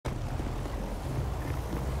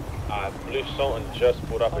Blue Sultan just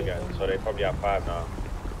pulled up again, so they probably have 5 now.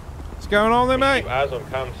 What's going on there, mate? Keep eyes on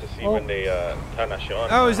cams to see when they turn that shit on.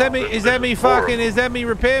 Oh, is that me? Is that me fucking? Is that me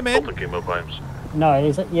repairman? No,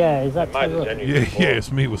 is it? Yeah, is that? Yeah,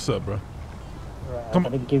 it's me. What's up, bro? Right, I'm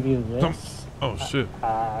gonna give you this. Oh shit.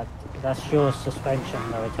 That's your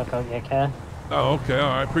suspension though. It took out your car. Oh, okay. All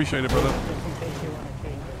right. Appreciate it, brother. Just in case you want to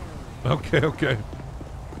change it. Okay, okay.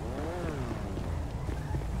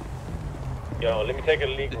 Yo, let me take a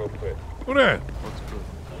leak real quick. Who that?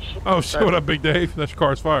 Oh shit! What up, Big Dave? That's your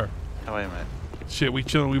car's fire. How are you, man? Shit, we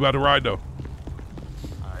chilling. We about to ride though.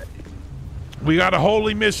 Alright. We got a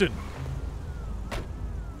holy mission.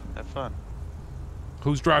 Have fun.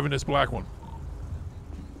 Who's driving this black one?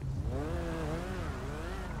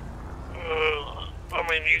 I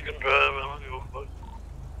mean, you can drive. I don't give a fuck.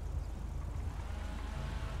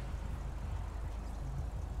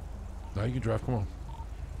 No, you can drive. Come on.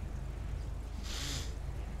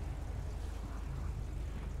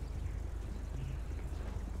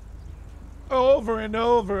 Over and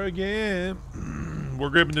over again. We're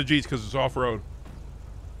gripping the G's because it's off-road.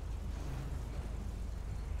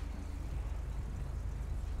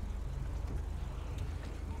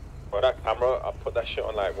 Bro, that camera, I put that shit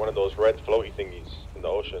on like one of those red floaty thingies in the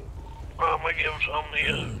ocean. I'm gonna give some to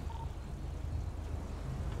you.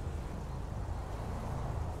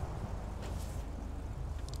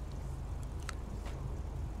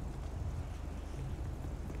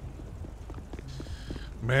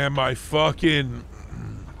 Man, my fucking...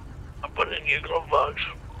 I put it in your glove box.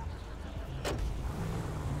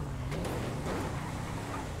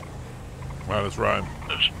 All right, let's ride.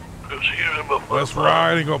 Let's Let's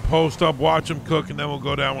ride and go post up, watch them cook, and then we'll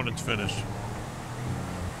go down when it's finished.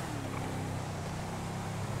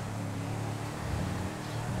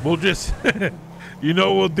 We'll just, you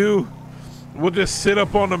know what we'll do? We'll just sit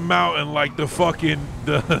up on the mountain like the fucking,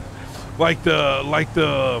 like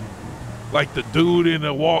the dude in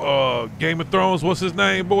the Game of Thrones. What's his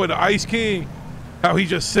name, boy? The Ice King. How he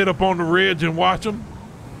just sit up on the ridge and watch them.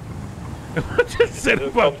 We'll just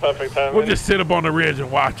sit up on the ridge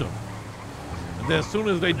and watch them. And then as soon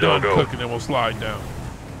as they done cooking, then we'll slide down.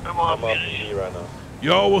 I'm on right now.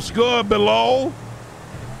 Yo, what's good, below?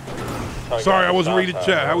 Sorry, I wasn't reading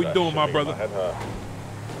chat. How we doing, my brother?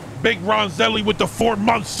 Big Ronzelli with the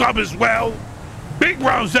 4-month sub as well. Big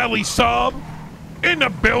Ronzelli sub in the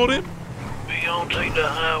building. We don't take the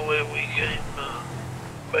highway, we can't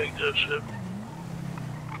make that shit.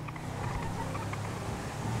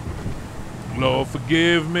 Lord,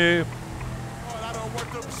 forgive me.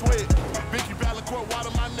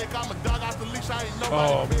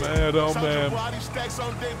 Oh, man, oh, man.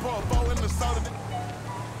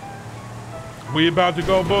 We about to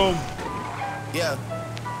go boom. Yeah.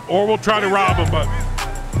 Or we'll try to rob them, but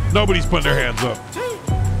nobody's putting their hands up.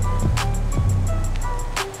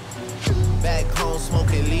 Back home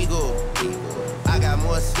smoking legal. I got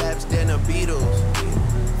more slaps than the Beatles.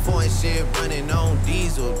 Foreign shit running on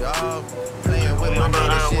diesel, dog. Playing with my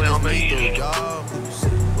nigga, shit is lethal, dog.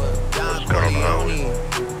 Don Corleone.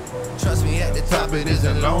 Trust me, at the top it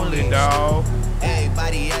isn't lonely, dog.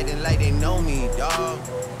 Everybody acting like they know me, dog.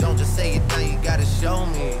 Don't just say it now, you gotta show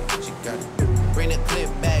me. You gotta bring the clip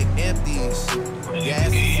back empty. Gas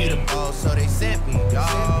to see the ball, so they sent me,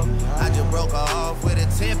 dog. I just broke her off with a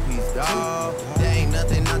 10-piece, dog. There ain't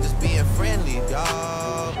nothing, I'm just being friendly,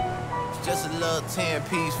 dog. Just a little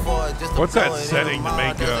 10-piece for it. Just what's that setting to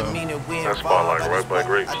make that spotlight right by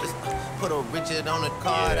Grace? I just put a Richard on the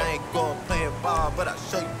card. I ain't going playing ball, but I'll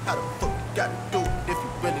show you how the fuck you gotta do it if you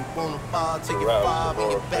really want to ball. Take your fob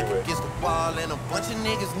and get back against the wall, and a bunch of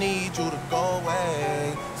niggas need you to go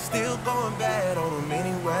away. Still going bad on them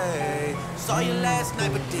anyway. Saw you last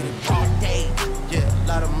night, but did it all day. Yeah, a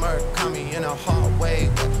lot of murk caught me in a hard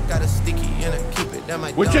way. Got a sticky and a keep it. That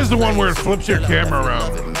might. Which is the one where it flips your camera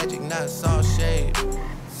around? Magic, not saw shade.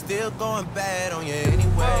 Still going bad on you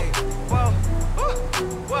anyway. Whoa,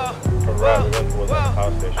 whoa,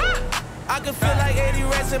 I can feel like 80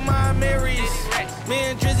 rats in my Marys. Me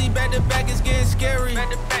and Drizzy back to back is getting scary.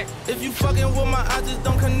 If you fucking with my eyes, just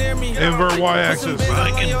don't come near me. Invert y-axis.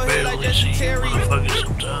 I can barely see you motherfuckers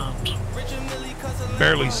sometimes.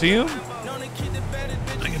 Barely see him?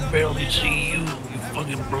 I can barely see you. You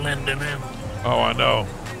fucking blending in. Oh, I know.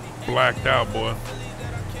 Blacked out, boy.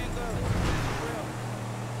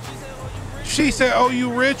 She said, oh,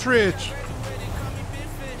 you rich. I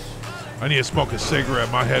need to smoke a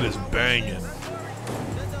cigarette. My head is banging.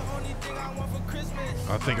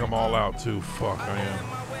 I think I'm all out, too. Fuck, I am.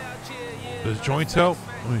 Does joints help?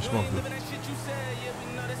 Let me smoke this.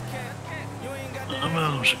 I'm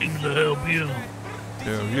out. Seems to help you.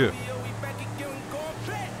 Hell yeah.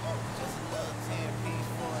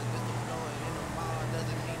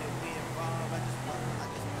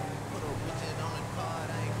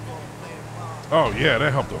 Oh yeah,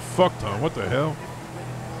 that helped a fuck ton. What the hell?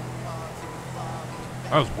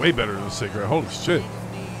 That was way better than a cigarette. Holy shit.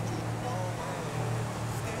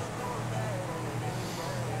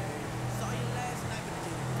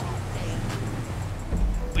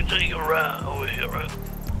 We take a ride over here, right?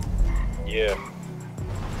 Yeah.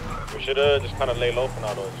 We should just kind of lay low for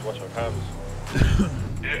now, though. Just watch our cams.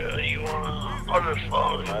 Yeah, you wanna? I'll just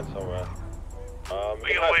follow you. Right somewhere.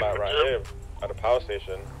 We can hide wait back for right them. here at the power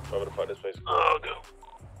station. Wherever the fuck this place is. I'll go.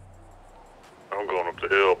 I'm going up the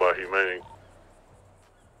hill by Humane.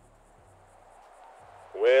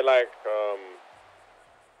 Where like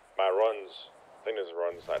my runs. I think there's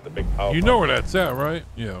runs like the big power. You know where that's at, right?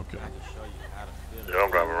 Yeah, okay. Yeah,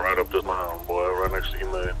 I'm driving right up this line, boy, right next to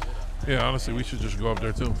Humane. Yeah, honestly, we should just go up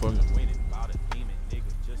there too. Fuck it.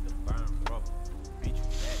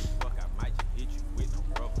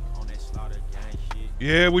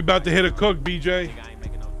 Yeah, we about to hit a cook, BJ.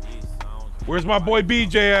 Where's my boy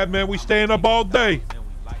BJ at, man? We staying up all day.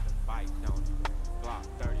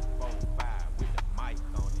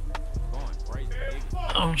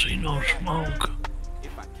 I don't see no smoke.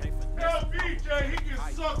 Tell BJ he can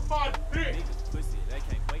suck my dick.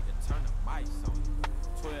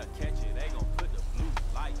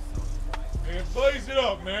 Man, blaze it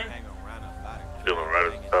up, man. Chilling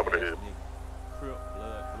right at the top of the hill.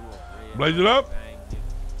 Blaze it up.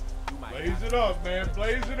 Blaze it up, man.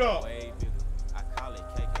 Blaze it up.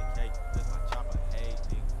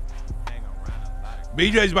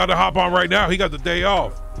 BJ's about to hop on right now. He got the day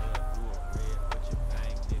off.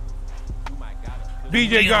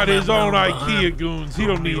 BJ got his own IKEA goons. He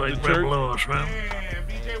don't need the church.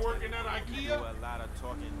 BJ working at IKEA?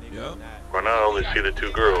 Yep. Right now I only see the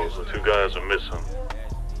 2 girls. The 2 guys are missing.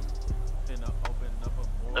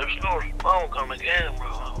 There's no smoke on the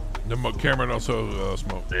camera. The camera also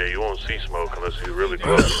smoke. Yeah, you won't see smoke unless you're really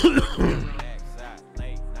close.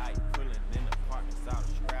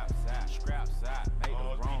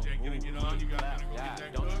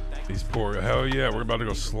 These poor, hell yeah, we're about to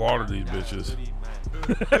go slaughter these bitches.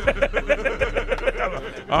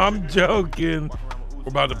 I'm joking. We're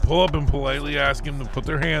about to pull up and politely ask them to put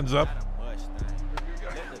their hands up.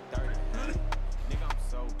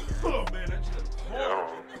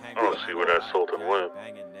 I don't see where that Sultan went.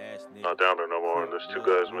 Not down there no more, and there's 2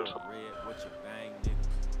 guys missing.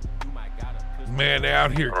 Man, they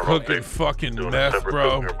out here cooking fucking doing meth,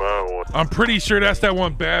 bro. I'm pretty sure that's that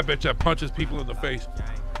one bad bitch that punches people in the face.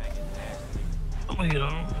 You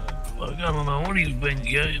know, like, I don't know what he's been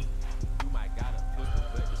getting.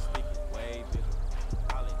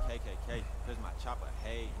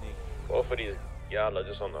 Both of these y'all are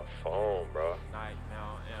just on the phone, bro.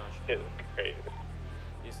 It's crazy.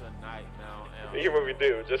 Even what we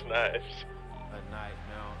do, just knives.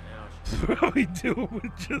 We do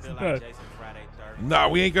with just that. Nah,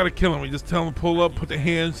 we ain't gotta kill them. We just tell them to pull up, put their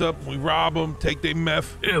hands up, we rob them, take their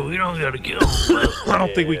meth. Yeah, we don't gotta kill them. I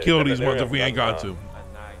don't think we kill these ones if we ain't got to.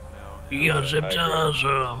 You got zip ties,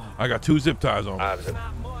 I got 2 zip ties on.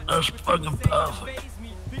 That's fucking perfect.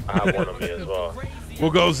 I have one on me as well.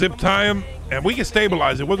 We'll go zip tie him, and we can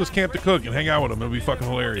stabilize it. We'll just camp the cook and hang out with him. It'll be fucking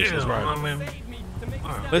hilarious. Yeah, That's right. I mean,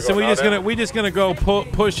 listen, we just gonna go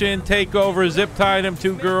push in, take over, zip tie them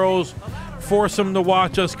 2 girls, force them to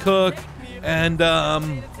watch us cook, and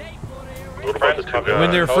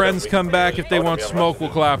when their friends come back, if they want smoke, we'll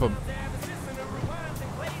clap them.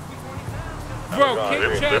 Bro,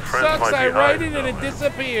 Kit Chat sucks. I write it and it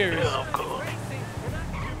disappears.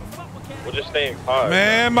 We'll just stay in car.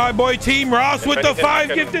 Man, my boy Team Ross with the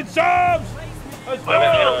 5 gifted subs. Let's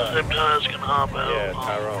go. Zip ties can hop out. Yeah,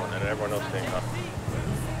 Tyrone and everyone else stay in car.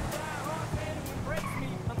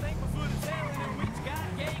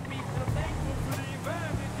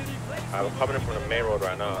 I'm coming in from the main road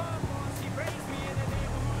right now.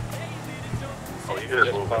 Oh, you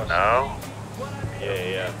guys moving now?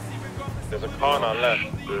 Yeah. There's a car on our left.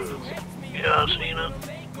 Yeah, I seen it.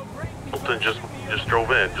 Sultan just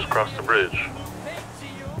drove in, just crossed the bridge.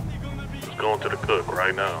 Just going to the cook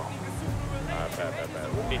right now.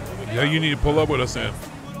 Yeah, you need to pull up with us, Sam.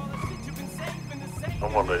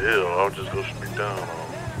 I'm on the hill. I'll just go straight down.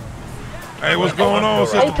 Hey, what's going on,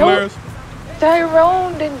 Sister Polaris?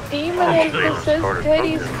 Tyrone and Demon is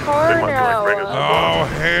Teddy's car now. Oh,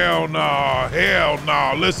 hell no. Hell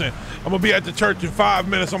no. Listen, I'm going to be at the church in 5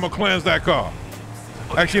 minutes. I'm going to cleanse that car.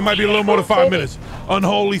 Actually, it might be a little more than 5 minutes.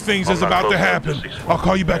 Unholy things is about to happen. I'll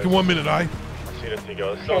call you back in 1 minute, all right? I see this thing,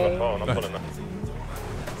 yo. It's still on the phone. I'm pulling up.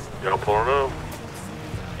 Y'all pulling up?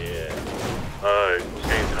 Yeah. Alright,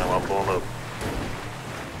 game time. I'm pulling up.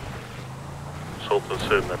 Sultan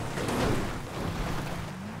sitting there.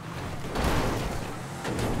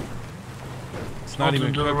 not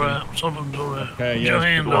even Something to the cooking. right. Something to the right. Okay, Put your yes,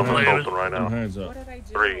 hand People up, want lady. something right now. Hands up.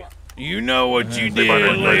 3. You know what you Stay by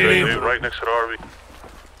did, lady. right next to the RV.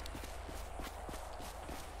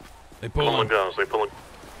 They Pulling pulling. guns. They pulling.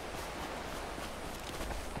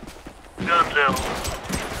 Guns down.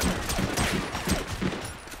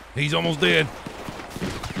 He's almost dead.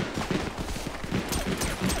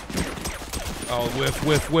 Oh,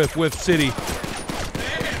 whiff, city.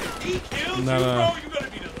 No.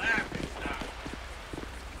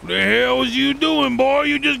 What the hell was you doing, boy?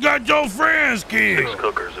 You just got your friends 6 killed.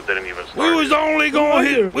 cookers that didn't even start. We was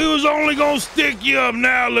only gonna stick you up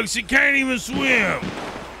now. Look, she can't even swim.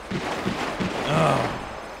 Oh.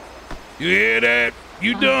 You hear that?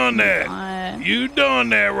 You done that. You done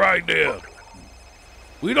that right there.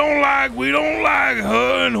 We don't like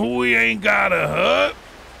her and who we ain't gotta hurt.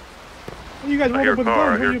 You guys rolled up with guns.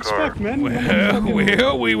 What do you expect, man?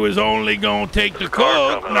 Well, we was only gonna take the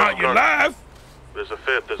cook, not your life. There's a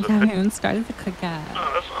 5th. There's a I 5th. haven't even started the cookout.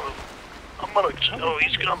 No, that's not a... I'm gonna... Oh,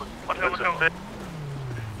 he's coming. What the hell? There's a 5th.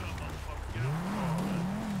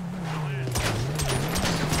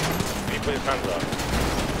 He put his hands up.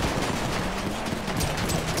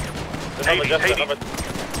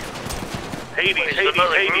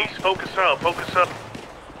 Hades. Focus up.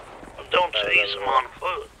 Don't chase him on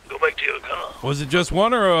foot. Go back to your car. Was it just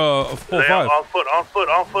one or a full They 5? on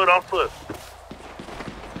foot.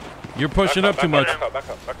 You're pushing up too much. Back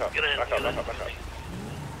up. Get in. Get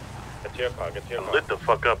to your car. Lit the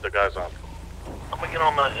fuck up. The guys on. I'm gonna get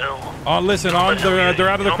on that hill. Oh, listen, they're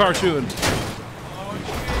out of the car shooting.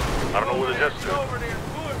 I don't know where the jets are.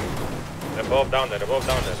 They're both down there. Come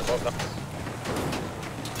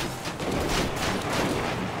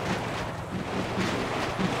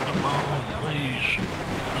on, please.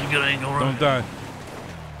 This good ain't gonna Don't die.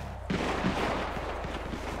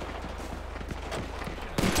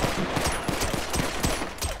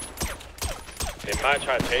 They might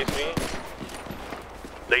try to chase me.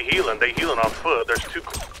 They healing on foot. There's 2.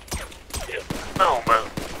 Yeah. No, man.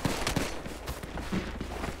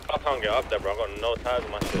 I can't get up there, bro. I got no tires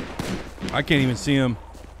in my shit. I can't even see him.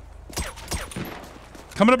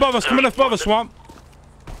 Coming above us, Swamp.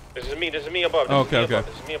 This is me above. Okay. This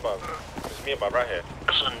is me above right here.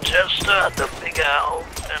 Listen, Chester at the big house,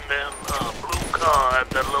 and then blue car at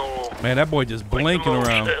the little... Man, that boy just blinking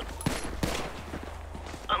around. Shed.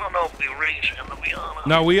 I don't know if we reach him, to be honest.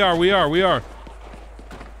 No, we are.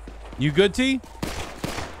 You good, T?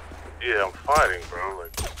 Yeah, I'm fighting, bro.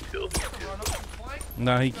 Like, just kill these kids.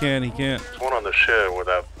 No, he can't. There's one on the shed with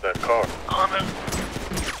that car.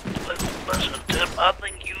 Listen, Tim, I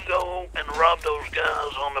think you go and rob those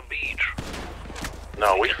guys on the beach.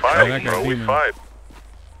 No, we fighting, bro. We fight.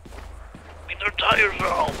 I mean, their tires are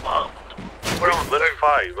all popped.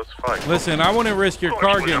 Let's fight. Listen, I wouldn't risk your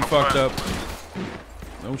car getting fucked up.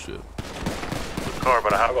 No shit. The car,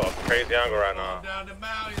 but I have a crazy angle right now.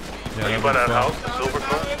 Yeah, you by that house, the silver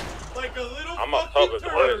car? I'm up top of the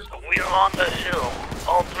woods. We're on the hill.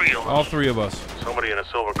 All 3 of us. All 3 of us. Somebody in a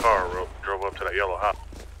silver car drove up to that yellow house.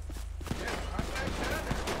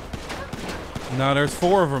 No, there's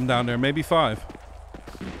 4 of them down there, maybe 5.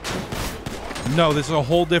 No, this is a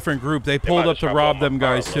whole different group. They pulled up to rob them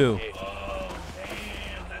guys too.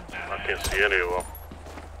 I can't see any of them.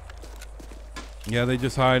 Yeah, they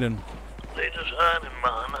just hiding. They just hiding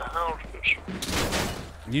behind the houses.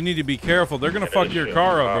 You need to be careful. They're gonna fuck your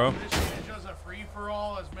car up, bro.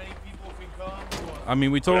 I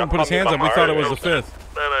mean, we told him to put his hands up. We thought it was the 5th.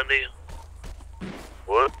 Bad idea.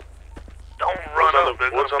 What? Don't run up.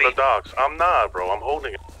 What's on the docks? I'm not, bro. I'm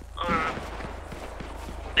holding it.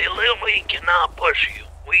 They literally cannot push you.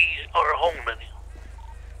 We are holding you.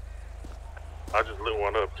 I just lit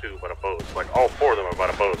one up too by the boats. Like all 4 of them are by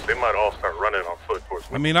the boats. They might all start running on foot towards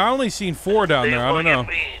me. I mean, I only seen 4 down there. I don't know.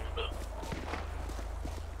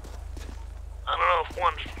 I don't know if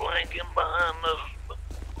one's flanking behind us.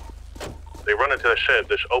 They run into the shed,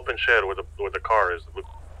 this open shed where the car is.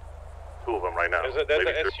 2 of them right now. There's an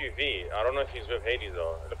SUV. I don't know if he's with Hades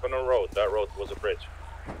though. Look on the road. That road was a bridge.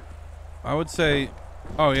 I would say,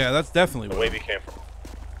 oh yeah, that's definitely the way we came from.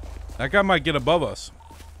 That guy might get above us.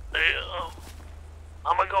 Yeah.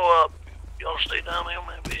 I'm gonna go up. Y'all stay down here,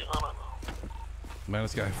 maybe. I don't know. Man,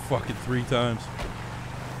 this guy fucking 3 times.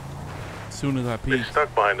 As soon as I peeked. They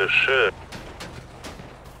stuck behind this shed.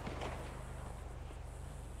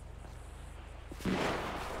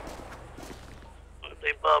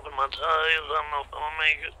 They popping my tires. I don't know if I'm gonna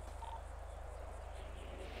make it.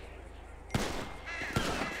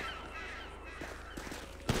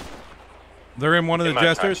 They're in one of the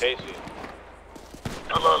jesters. I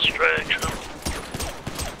lost traction.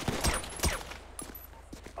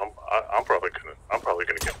 I'm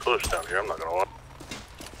push down here. I'm not gonna lie.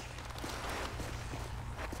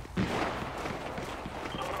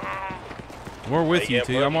 We're with you,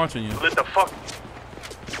 T. I'm watching you. What the fuck?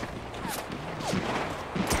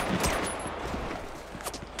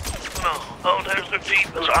 No. Oh, there's the Jeep.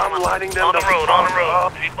 So I'm lighting them on the road, on the road.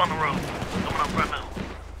 up. Jeep on the road. Coming up right now.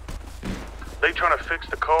 They trying to fix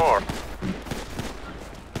the car.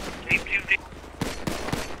 Jeep.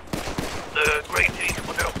 The great Jeep.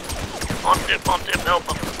 Look out. On tip, help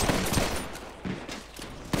them.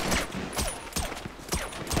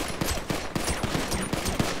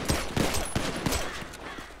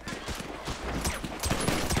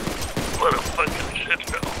 What a fucking shit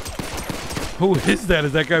show. Who is that?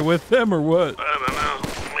 Is that guy with them or what? I don't know.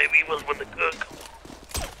 Maybe he was with the cook.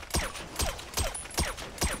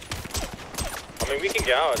 I mean, we can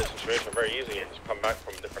get out of this situation very easily and just come back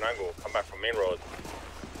from a different angle, come back from main road.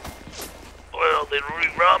 Well, did we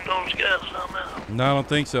rob those guys somehow? No, I don't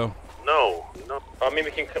think so. No. I mean,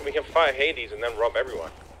 we can fight Hades and then rob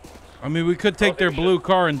everyone. I mean, we could take their blue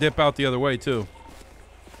car and dip out the other way too.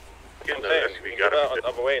 You know what I'm saying? We can get out the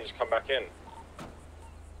other way and just come back in.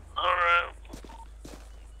 Alright.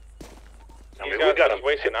 I mean, we got them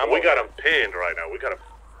pinned right now. We got them.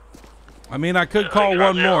 I mean, I could call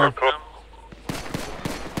one more.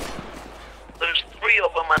 There's 3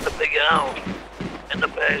 of them at the big house in the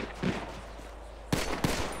bag.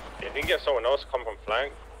 If you can get someone else to come from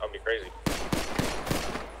flank, that'd be crazy.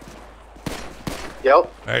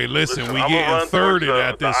 Yep. Hey, listen, we getting thirded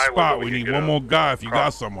at this spot. We need one more guy if you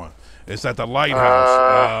got someone. It's at the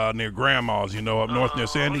lighthouse near Grandma's, you know, up north near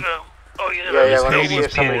Sandy. Oh, yeah. There's Hades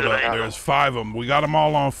pulled up. There's 5 of them. We got them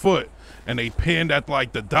all on foot. And they pinned at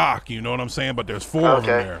like the dock, you know what I'm saying? But there's 4 of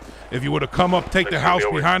them there. If you would have come up, take the house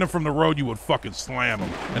behind them from the road, you would fucking slam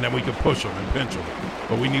them. And then we could push them and pinch them.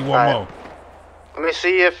 But we need one more. Let me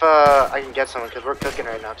see if I can get someone, because we're cooking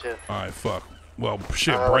right now, too. Alright, fuck. Well,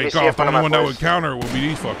 shit, break off. The only one that would counter it would be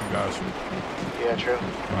these fucking guys. Yeah, true.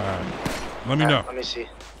 Alright. Let me know. Let me see.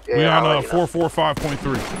 We on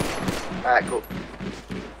 445.3. Alright, cool.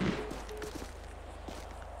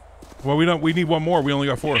 Well, we need one more. We only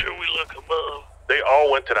got 4. Should we look above? They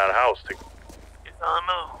all went to that house. I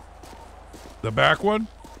know. The back one?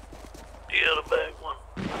 Yeah, the back one.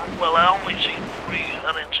 Well, I only see 3.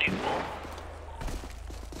 I didn't see 4.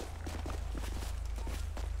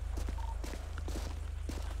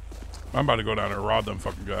 I'm about to go down there and rob them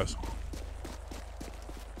fucking guys.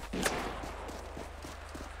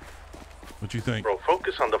 What you think? Bro,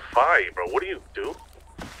 focus on the fight, bro. What do you do?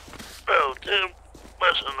 Bro, Tim,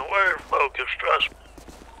 listen, we're focused, trust me.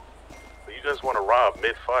 But you guys want to rob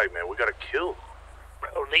mid-fight, man. We got to kill.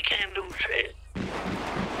 Bro, they can't do shit.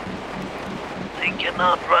 They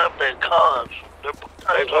cannot drive their cars. They're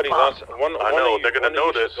Hey, buddy, I know, they're going to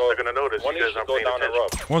notice. They're going to notice. One You guys should aren't go paying down the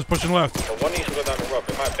attention. road. One's pushing left. But one should go down the road.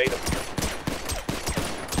 It might bait them.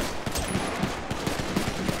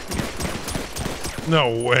 No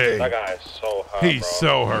way. That guy is so hurt, He's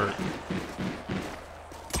so hurt.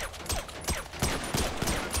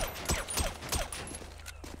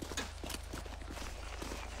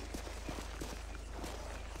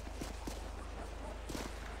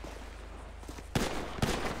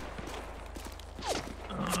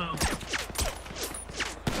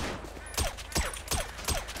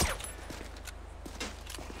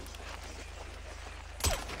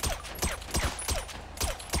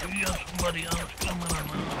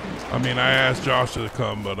 I mean, I asked Josh to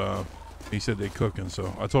come, but he said they cooking,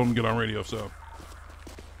 so I told him to get on radio, so.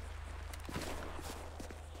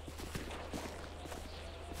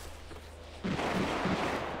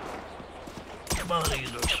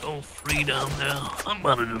 Bodies are so free down there. I'm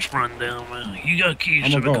about to just run down, man. You got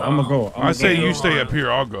keys to the car. I'm gonna go. I say you stay up here,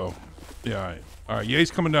 I'll go. Yeah, all right. All right, Ye's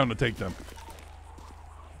coming down to take them.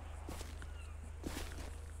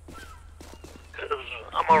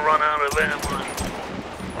 I'm gonna run out of ammo.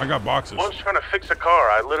 I got boxes. One's trying to fix a car.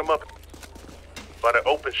 I lit him up by the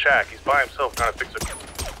open shack. He's by himself trying to fix a car.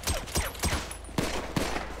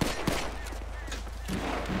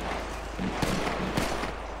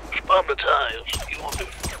 Spun the tires. You want to?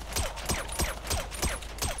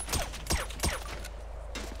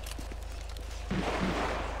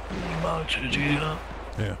 Boxes, yeah.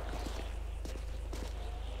 Yeah.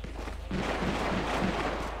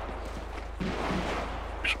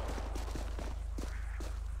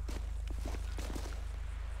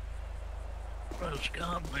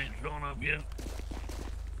 Goblin ain't showing up yet.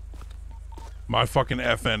 My fucking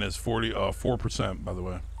FN is 4%, by the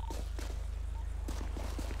way.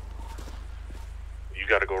 You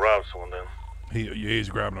got to go rob someone then. He's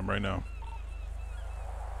grabbing them right now.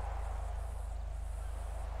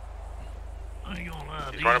 I ain't gonna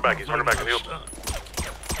lie. He's running back. He's running back in the open.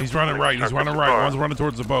 He's running right. He's running right. One's running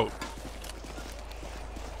towards the boat.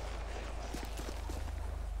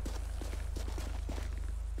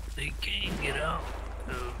 They can't get out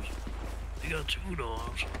because they got 2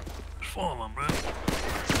 dogs. There's 4 of them, right?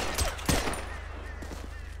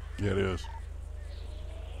 Yeah, it is.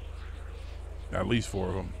 At least 4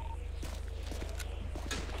 of them.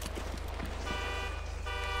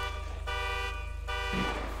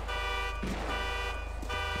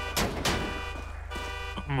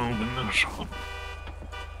 I'm moving this one.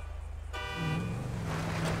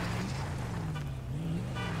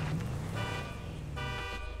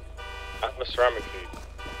 At the ceramic feed.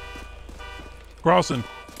 Crossing.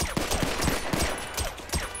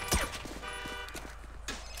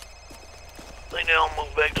 Think they all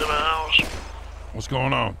moved back to the house. What's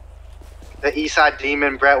going on? The Eastside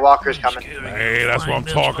Demon, Brett Walker's coming. Hey, that's what I'm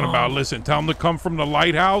talking about. Listen, tell him to come from the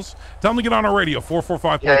lighthouse. Tell him to get on our radio,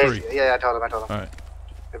 445.3. Yeah, I told him. All right.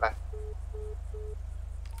 Goodbye.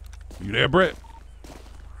 You there, Brett?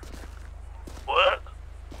 What?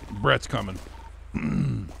 Brett's coming.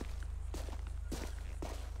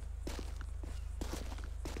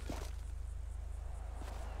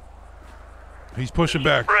 He's pushing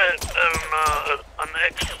back. Brett and an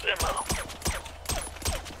ex-Emma.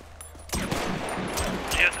 You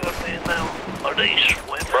got me now. Are they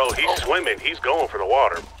swimming? Bro, he's swimming. He's going for the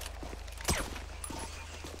water.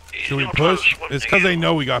 Should we push? It's because they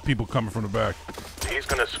know we got people coming from the back. He's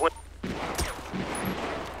gonna swim.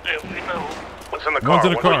 Yeah, we know. What's in the car? One's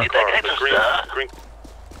in the car. The green.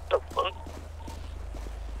 The fuck?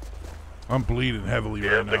 I'm bleeding heavily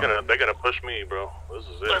right now. They're gonna push me, bro. This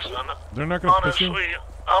is it. Listen, They're not gonna push honestly, you.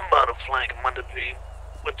 I'm about to flank him under G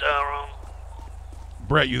with Tyrone.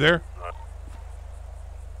 Brett, you there?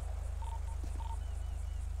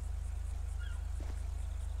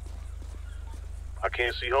 I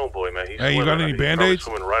can't see homeboy, man. He's Hey, you got swimming. any He's Band-Aids?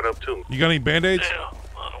 swimming right up to me. You got any Band-Aids? Yeah,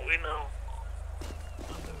 we know.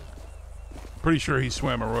 Pretty sure he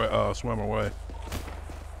swam away.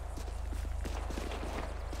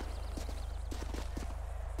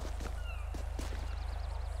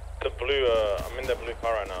 The blue, I'm in the blue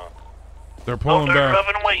car right now. They're pulling they're back.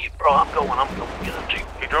 driving away, bro. I'm going. Get a Jeep.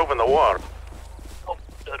 He drove in the water. Oh,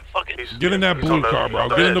 fucking. Get in that blue car, bro.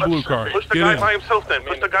 Get in the blue car. Push the Get guy in. by himself then.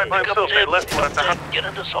 Push the guy by himself then. Left. Get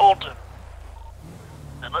into Salton.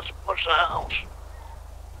 And let's push the house.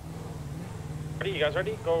 Ready? You guys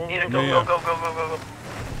ready? Go. Yeah, go.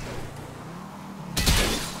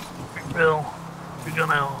 Bill, you're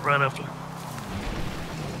gonna out right after.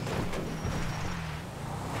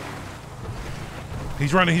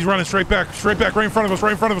 He's running straight back, right in front of us.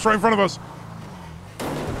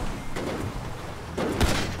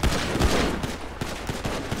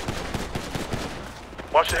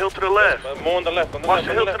 Watch the hill to the left. More on the left. Watch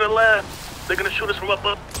the hill to the left. They're gonna shoot us from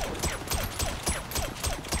up.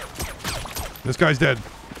 This guy's dead. I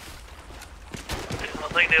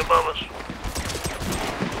think they're above us.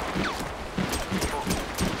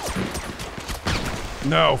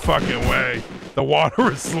 No fucking way. The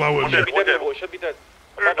water is slowing me. Should be dead.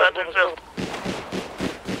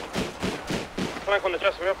 Flank on the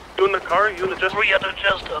Jester, yep. You in the car? You in the Jester? 3 at the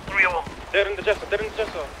Jester, 3 of them. They're in the Jester.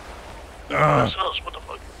 That's us, what the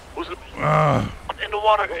fuck? Who's in the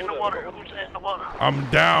water, Who's in the water? I'm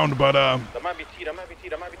down, but That might be T.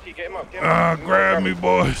 Get him up. Grab me,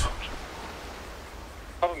 boys.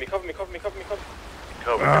 Cover me.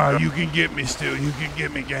 You can get me still. You can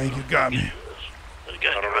get me, gang. You got me. I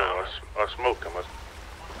don't know. I smoked him.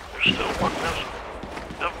 There's still one person.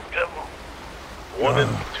 Careful. One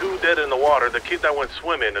and 2 dead in the water. The kid that went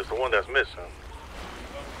swimming is the one that's missing.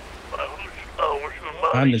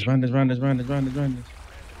 Round this.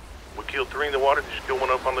 We killed 3 in the water. Did you kill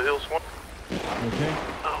one up on the hill, Swan? Okay.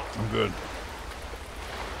 I'm good.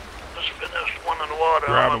 Just finished one in the water.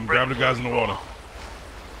 Grab the guys in the water.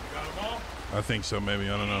 I think so, maybe.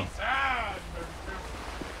 I don't know.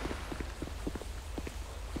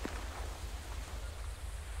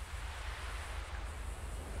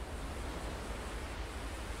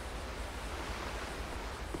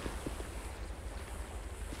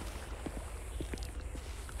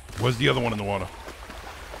 Where's the other one in the water?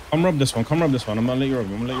 Come rub this one. I'm gonna let you rub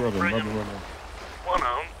him. Rub him. One of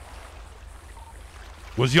them.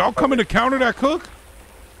 Was y'all coming to counter that cook?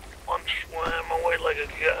 One swam away like a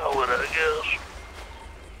coward, I guess.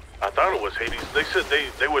 I thought it was Hades. They said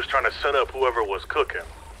they was trying to set up whoever was cooking.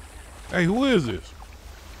 Hey, who is this?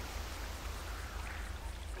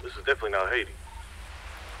 This is definitely not Hades.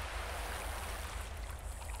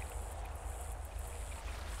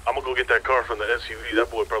 I'm gonna go get that car from the SUV. That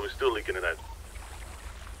boy probably still leaking in that.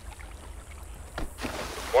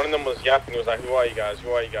 One of them was yapping. He was like, "Who are you guys?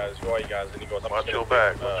 Who are you guys? Who are you guys?" And he goes, Watch your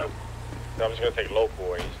back. I'm just gonna take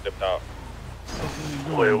local, and he slipped out.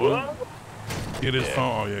 Wait, what? Get his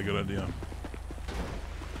phone. Oh yeah, good idea.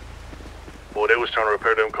 Boy, they was trying to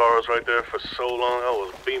repair them cars right there for so long. I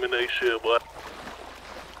was beaming they shit, boy.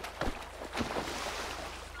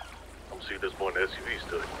 I'm see this boy in the SUV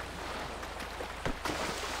still.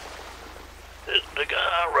 This the guy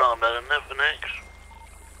I robbed out of FNX.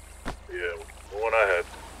 Yeah, the one I had.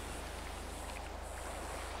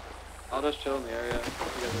 I'll just chill in the area.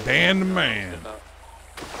 Dan the man. In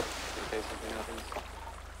case something happens.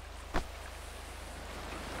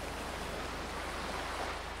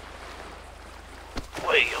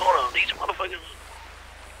 Wait, hold on, these motherfuckers.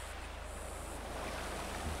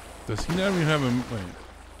 Does he not even have a wait?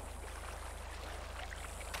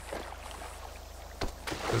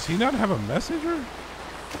 Does he not have a messenger?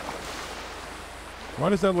 Why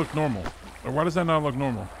does that look normal? Or why does that not look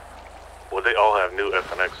normal? Well, they all have new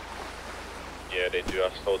FNX. Yeah, they do. I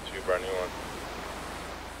stole 2 brand new ones.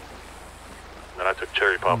 And I took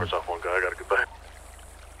cherry poppers off one guy. I gotta get back.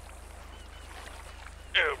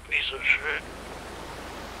 You're a piece of shit.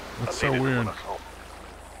 That's so weird.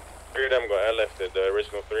 3 of them got airlifted, the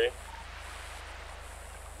original 3.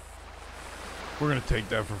 We're gonna take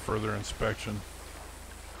that for further inspection.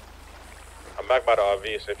 I'm back by the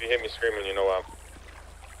RV, so if you hear me screaming, you know why.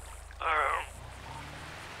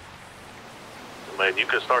 Man, you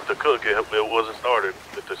can start to cook. It wasn't started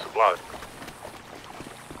with the supply.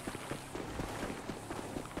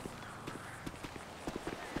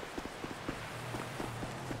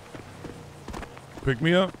 Pick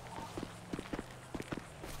me up.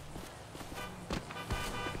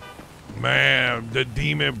 Man, the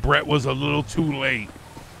demon Brett was a little too late.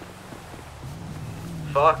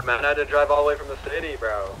 Fuck, man, I had to drive all the way from the city,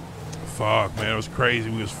 bro. Fuck, man, it was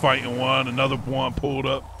crazy. We was fighting one, another one pulled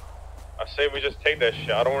up. I say we just take that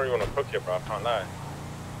shit. I don't really want to cook here, bro. I can't lie.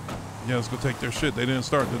 Yeah, let's go take their shit. They didn't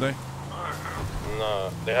start, did they?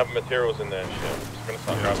 Nah, they have materials in there and shit. I'm just gonna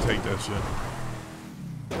start let's take that shit.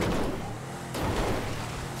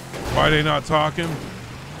 Why they not talking?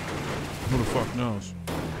 Who the fuck knows?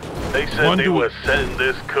 They said they was setting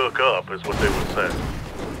this cook up, is what they would say.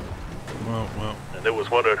 Well. And they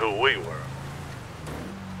was wondering who we were.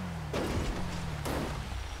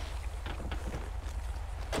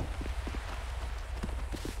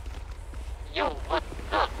 Yo, what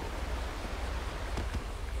up?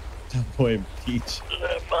 That boy Peach.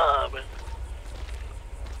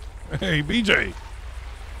 Hey, BJ.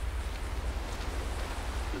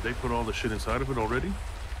 Did they put all the shit inside of it already?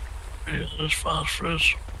 Yeah, there's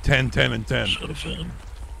phosphorus. 10, 10, and 10.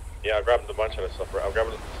 Yeah, I grabbed a bunch of the stuff. I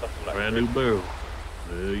grabbed the stuff from that. Brand new barrel.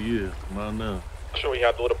 Hell yeah, come on now. I'm sure we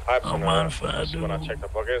had the little pipes Oh, in man, when I checked the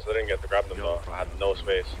pockets. I didn't get to grab them though. I had no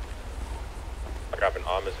space. I grabbed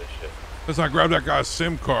armors and shit. Listen, I grabbed that guy's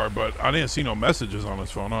SIM card, but I didn't see no messages on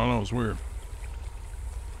his phone. I don't know, it's weird.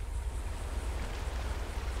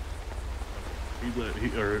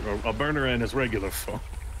 Or a burner and his regular phone.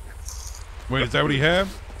 Wait, is that what he had?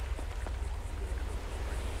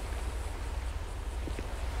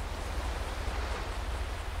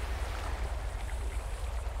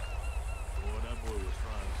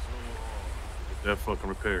 That fucking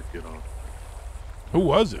repair kit on. Who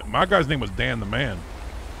was it? My guy's name was Dan the Man.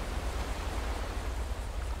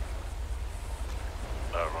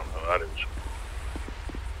 I don't know. I didn't.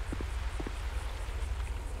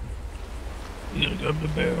 You gotta grab the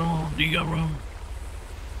barrel. Do you got rum?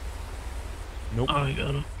 Nope. Oh, you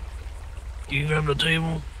got it. You can grab the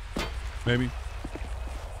table. Maybe.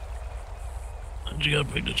 You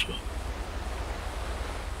gotta pick this up.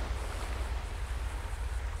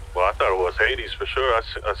 Well, I thought it was Hades for sure.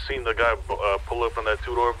 I seen the guy pull up in that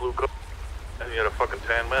 2-door blue car, and he had a fucking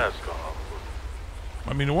tan mask on.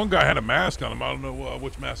 I mean, the one guy had a mask on him. I don't know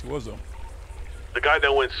which mask it was, though. The guy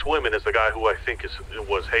that went swimming is the guy who I think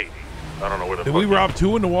was Hades. I don't know where the Did fuck we rob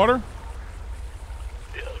 2 in the water?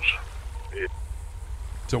 Yes. Yeah.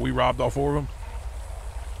 So we robbed all 4 of them?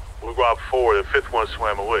 We robbed 4. The 5th one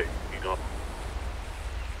swam away. You know.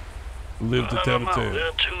 Live to tell the tale. There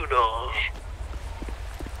are $2.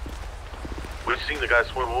 We've seen the guy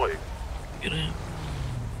swim away. Get in.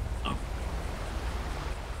 Oh.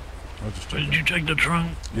 Did you take the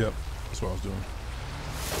trunk? Yep, that's what I was doing.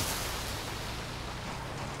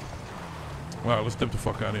 Wow, let's dip the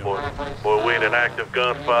fuck out of here. Boy, we in an active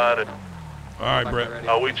gunfight. And all right, Brett.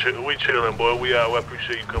 Oh, we chilling, boy. We out. I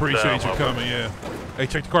appreciate you coming down. Appreciate you coming, yeah. Hey,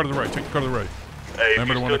 check the car to the right. Check the car to the right. Hey, remember if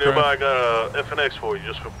the you're one still that nearby, I crashed? got a FNX for you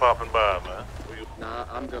just for popping by, man. Nah,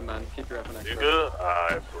 I'm good, man. Keep your FNX. You good?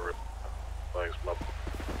 Alright, for real. Thanks, my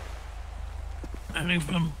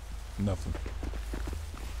Anything? Nothing.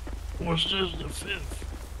 What's this, the 5th?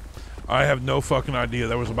 I have no fucking idea.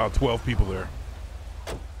 There was about 12 people there.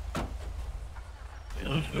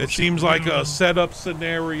 It seems like a setup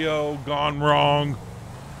scenario gone wrong.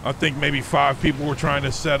 I think maybe 5 people were trying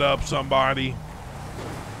to set up somebody.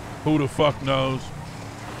 Who the fuck knows?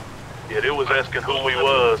 Yeah, they was asking who we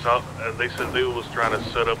was, and they said they was trying to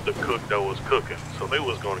set up the cook that was cooking. So they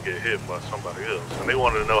was going to get hit by somebody else, and they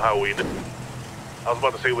wanted to know how we knew. I was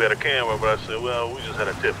about to say we had a camera, but I said, well, we just had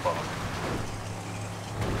a tip-off.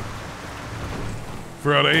 For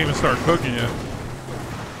real, they didn't even start cooking yet.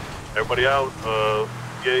 Everybody out?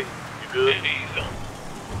 Yay, you good?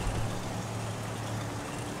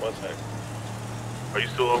 One sec. Are you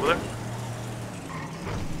still over there?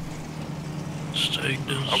 Take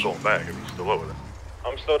this. I'm going back if you're still over there.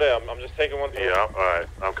 I'm still there. I'm just taking one through. Yeah, alright.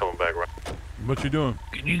 I'm coming back right. What you doing?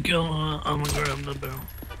 Can you go, I'm gonna grab the barrel.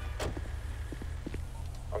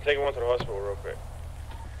 I'm taking one to the hospital real quick.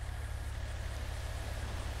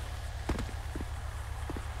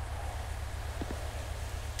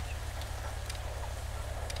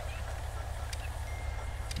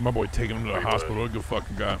 My boy taking him to the hospital. What a good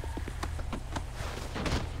fucking guy.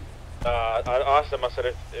 I asked them, I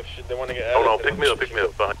said if they want to get... Hold on, pick me up.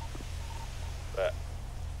 Fine.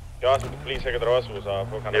 You asked if the police take it to the hospital, so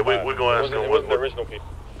what kind yeah, of... we're going to ask them It wasn't the original people.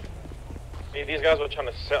 These guys were trying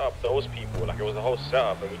to set up those people, like it was a whole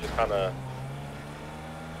setup, and we just kind of...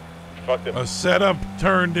 fucked it. A setup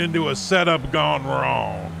turned into a setup gone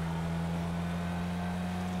wrong.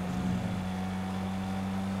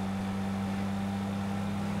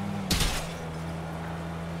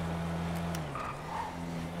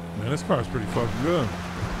 Man, this car's pretty fucking good.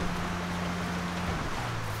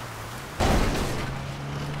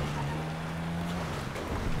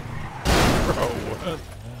 Bro, what?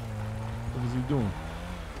 What is he doing?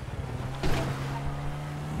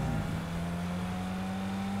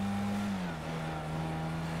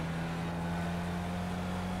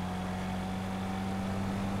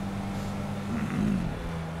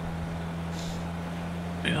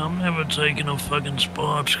 Yeah, I'm never taking a fucking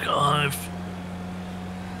sports car.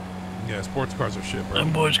 Yeah, sports cars are shit, bro.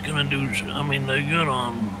 Them boys gonna do, I mean, they're good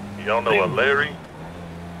on... Y'all know what Larry?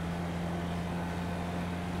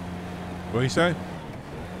 What do you say?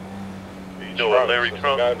 You know what Larry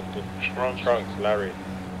Trunks? Trunks, Larry.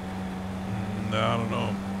 No, I don't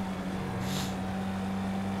know.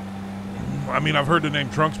 I mean, I've heard the name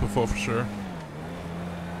Trunks before for sure.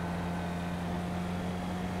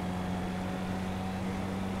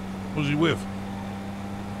 Who's he with?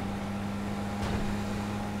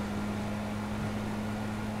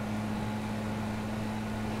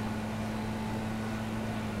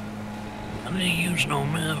 I didn't use no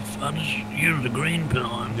meth. I just used the green pill.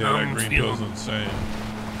 And Yeah, that green pill's insane.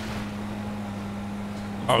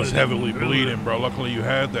 I was heavily bleeding, bro. Luckily you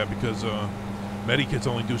had that because medikits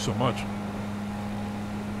only do so much.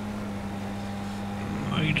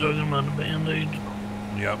 Are you talking about the Band-Aids?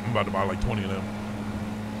 Yeah, I'm about to buy like 20 of them.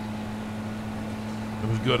 It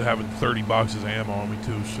was good having 30 boxes of ammo on me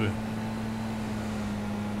too, shit.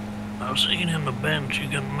 I was seeing in the bench you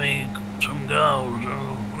can make some gauze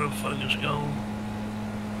or where the fuck is gold.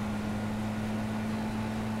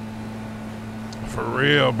 For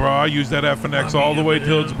real, bro. I use that FNX all the way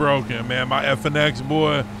till it's broken, man. My FNX,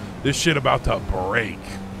 boy, this shit about to break.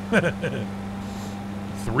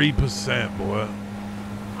 3%, boy.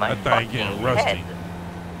 That thing getting rusty.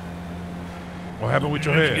 What happened with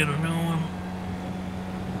your head? Get a new one.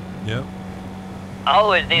 Yep.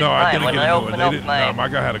 Always this No, I time didn't when get I a new one. open They up didn't. No, my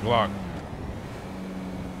guy had a Glock.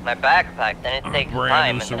 my backpack, then it takes brand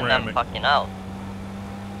time new and then I'm ceramic. fucking out.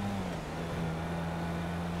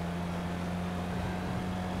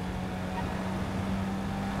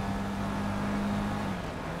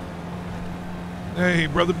 Hey,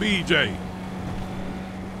 brother BJ.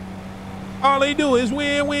 All they do is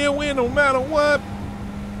win, win, win, no matter what.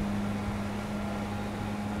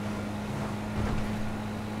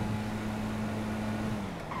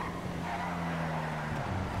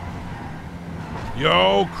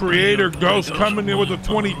 Yo, Creator Ghost coming in with the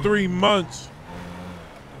 23 months.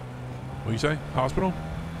 What you say? Hospital?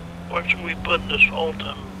 Where should we put this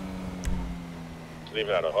Alton? Leave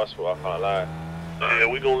it at the hospital, I can't lie. Yeah,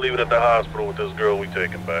 we gonna leave it at the hospital with this girl we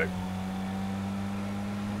taking back.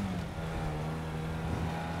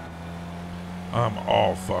 I'm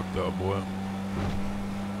all fucked up, boy.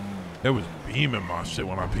 It was beaming my shit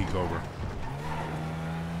when I peek over.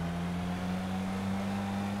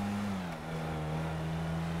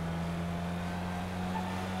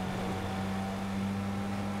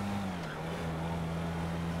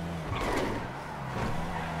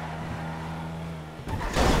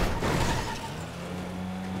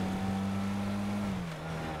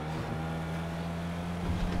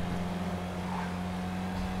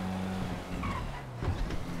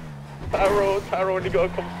 Tyrone, you gotta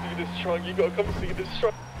come see this truck. You gotta come see this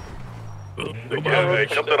truck. Hey,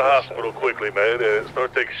 come to the hospital quickly, man, and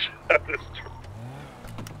start taking shit out of this truck.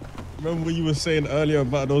 Remember what you were saying earlier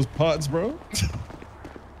about those parts, bro?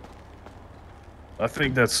 I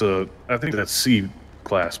think that's C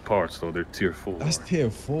class parts though. They're tier 4. That's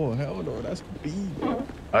tier 4. Hell no, that's B, bro.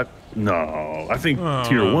 I think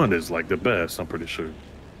tier 1 is like the best. I'm pretty sure.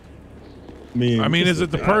 I mean, is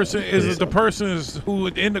it the person? Is it the person who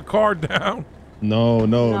in the car down? No.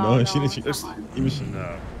 No.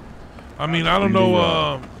 I mean, I don't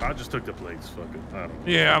know. I just took the plates. Fuck it. I don't.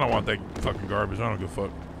 Yeah, I don't want that fucking garbage. I don't give a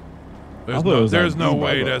fuck. There's no like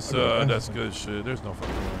way that's good shit. There's no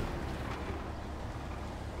fucking way.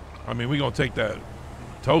 I mean, we gonna take that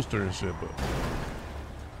toaster and shit, but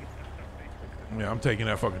yeah, I'm taking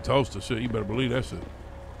that fucking toaster shit. You better believe that shit.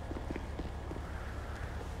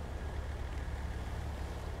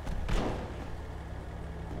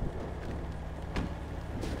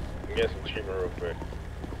 Get some treatment real quick.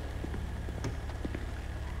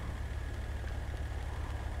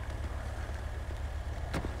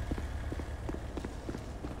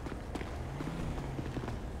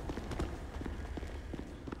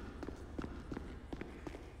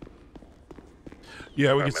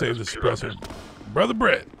 Yeah, we can save the suppressor. Brother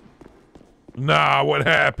Brett. Nah, what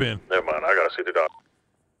happened? Never mind, I gotta see the doctor.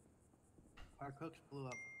 Our cooks blew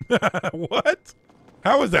up. What?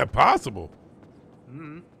 How is that possible?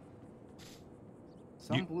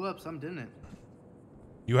 Some blew up, some didn't.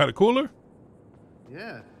 You had a cooler?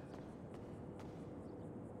 Yeah.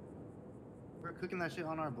 We're cooking that shit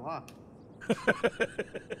on our block.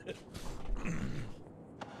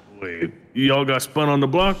 Wait, y'all got spun on the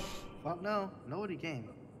block? Fuck no, nobody came.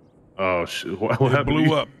 Oh shit! What It happened?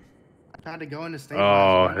 blew up. I tried to go into state.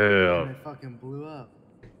 Oh and hell! it fucking blew up.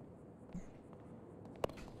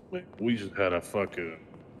 We just had a fucking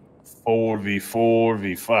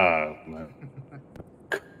 4v5, man.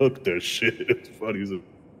 Cook that shit. It's funny as a...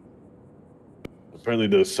 Apparently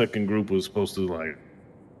the second group was supposed to like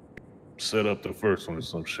set up the first one or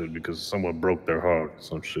some shit because someone broke their heart or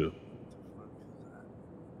some shit.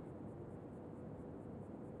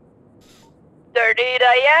 Dirty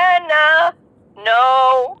Diana!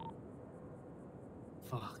 No!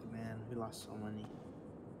 Fuck, man, we lost so many.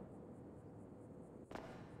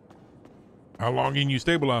 How long can you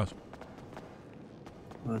stabilize?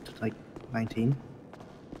 To like 19.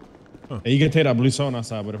 Hey, you can take that blue zone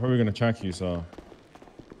outside, but if we were gonna track you, so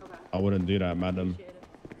I wouldn't do that, madam.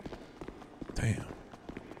 Damn.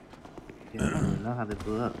 Yeah, I don't even know how they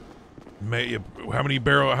blew up. How many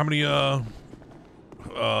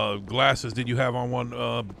glasses did you have on one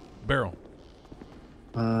barrel?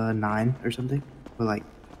 9 or something, or like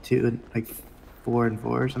 2, like 4 and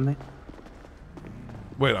 4 or something.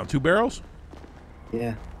 Wait, on 2 barrels?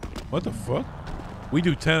 Yeah. What the fuck? We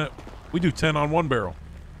do 10. We do 10 on 1 barrel.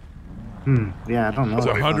 Yeah, I don't know. It's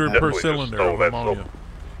 100 per cylinder of ammonia.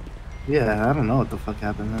 Yeah, I don't know what the fuck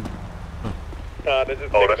happened then. Oh, that's the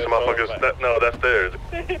motherfuckers. No, that's theirs.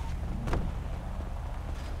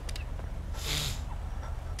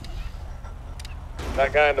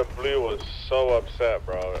 That guy in the blue was so upset,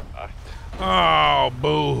 bro. Oh,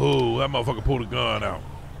 boo-hoo. That motherfucker pulled a gun out.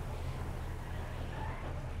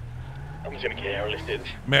 I'm just gonna get airlifted.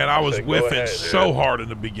 Man, I was whiffing so hard in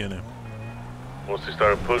the beginning. Once he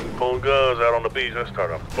started pulling guns out on the beach, I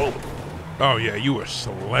started booming. Oh, yeah, you were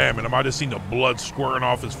slamming him. I just seen the blood squirting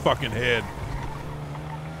off his fucking head.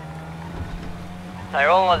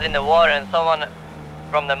 Tyrone was in the water and someone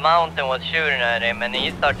from the mountain was shooting at him and he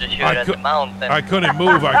started to shoot at the mountain. I couldn't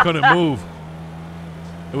move. I couldn't move.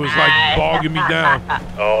 It was like bogging me down.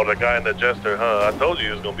 Oh, the guy in the jester, huh? I told you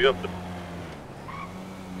he was gonna be up there.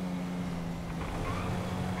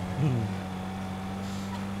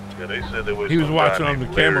 Yeah, they said there was. He was some watching guy on the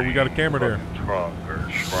named camera. Larry We got a camera there. Strong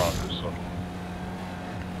or something.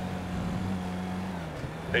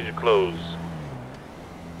 Change your clothes.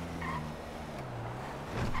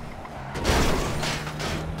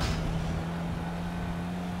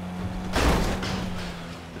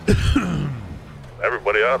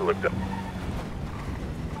 Everybody out looked up.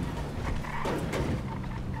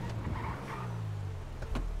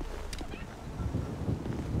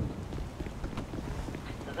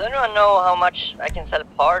 Does anyone know how much I can sell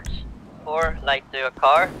parts for, like to a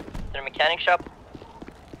car, to the mechanic shop?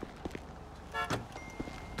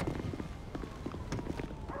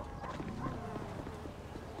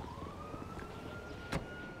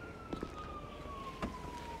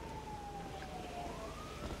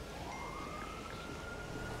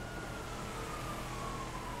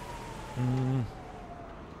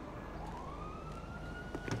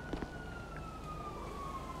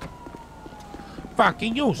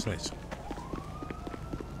 fucking useless.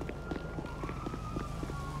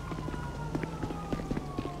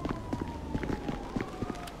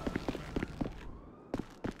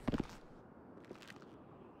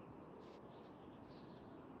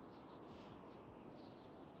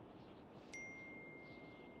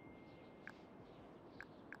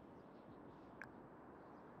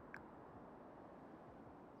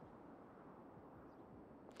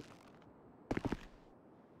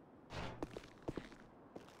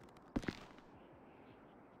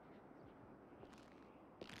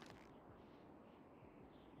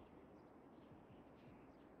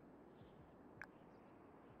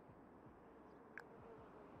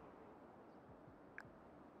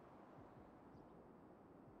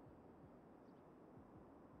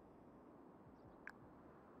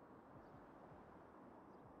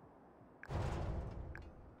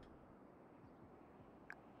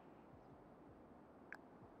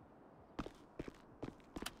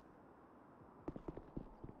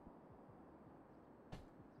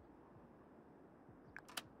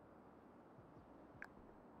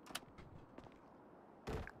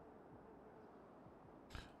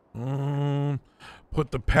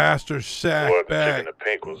 Put the pastor's sack Boy, the back. chick in the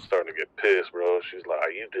pink was starting to get pissed, bro. She's like, "Are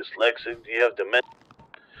you dyslexic? Do you have dementia?"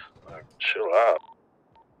 Like, chill out.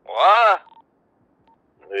 What?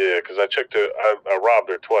 Yeah, because I checked her. I robbed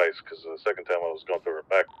her twice because the second time I was going through her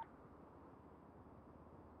back.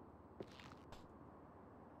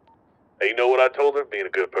 And you know what I told her? Being a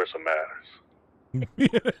good person matters.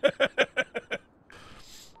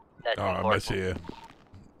 That's I bet you, yeah.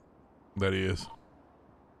 That is.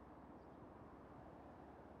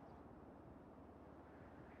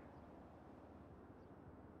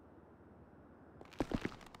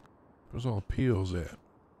 Where's all the peels at?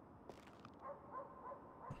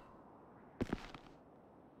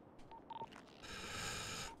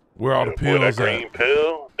 Where all the Boy, that peels green at?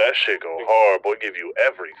 pill, that shit go hard. Boy, give you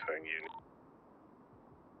everything you need.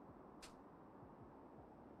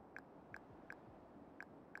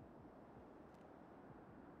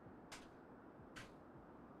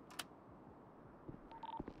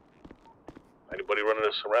 Anybody running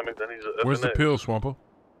a ceramic that needs a Where's the pill, Swampo?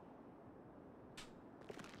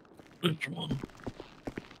 Which one?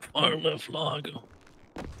 Far left lago.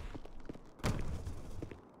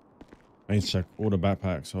 I need to check all the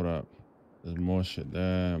backpacks. Hold up. There's more shit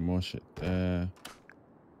there, more shit there.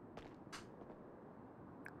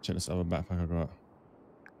 Check this other backpack I got.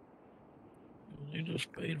 They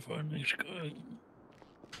just paid for our next guy.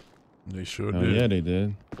 They sure Oh, did. yeah, they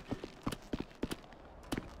did.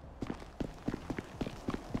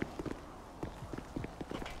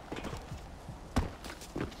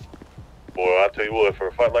 Boy, I tell you what, for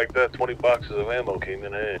a fight like that, 20 boxes of ammo came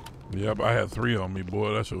in handy. Yep, I had 3 on me,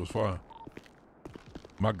 boy. That shit was fire.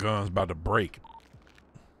 My gun's about to break.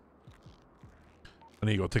 I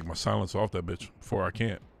need to go take my silencer off that bitch before I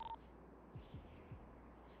can't.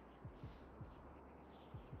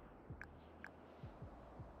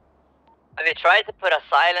 Have you tried to put a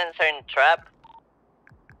silencer in the trap?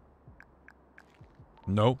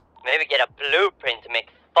 Nope. Maybe get a blueprint to make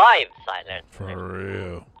 5 silencers. For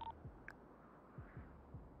real.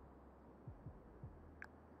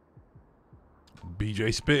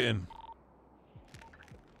 BJ spitting.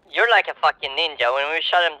 You're like a fucking ninja. When we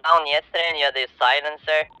shut him down yesterday and you had this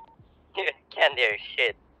silencer, you can't hear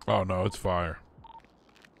shit. Oh no, it's fire.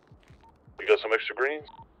 You got some extra greens?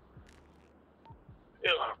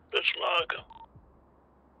 Yeah, this lago.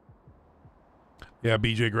 Yeah,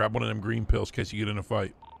 BJ, grab one of them green pills in case you get in a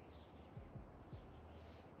fight.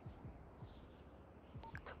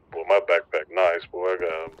 Boy, my backpack nice, boy. I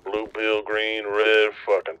got blue pill, green, red,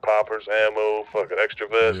 fucking poppers, ammo, fucking extra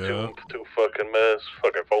vest, Yeah. two fucking mess,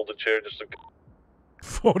 fucking folded chair just to...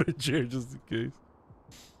 Folded chair just in case.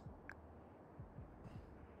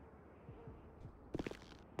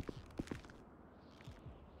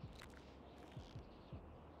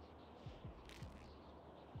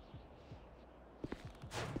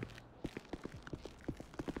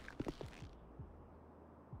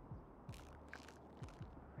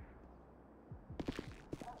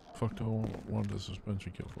 Fuck, do I want the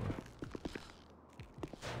suspension kit for?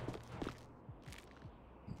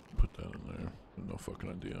 Put that in there. No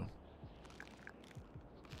fucking idea.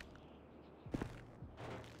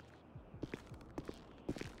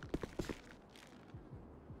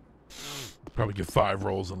 Probably get 5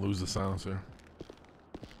 rolls and lose the silencer.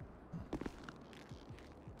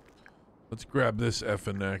 Let's grab this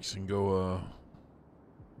FNX and go,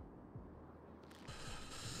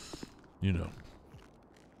 you know,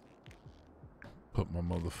 put my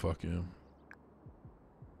motherfucking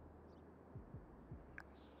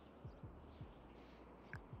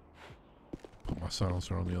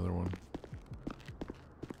silencer on the other one.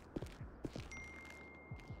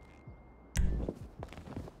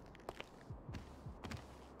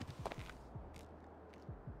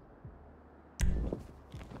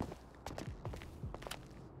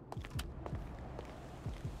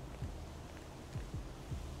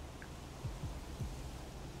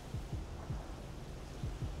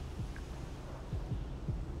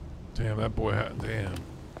 Damn, that boy had, damn.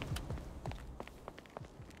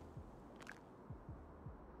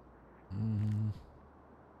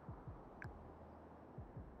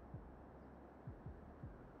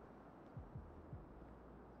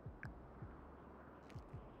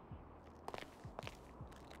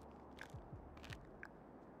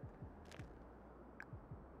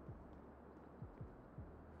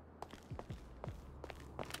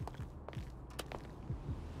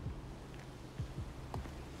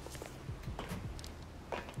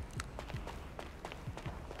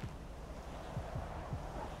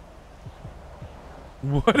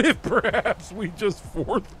 What if perhaps we just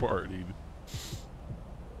fourth partied?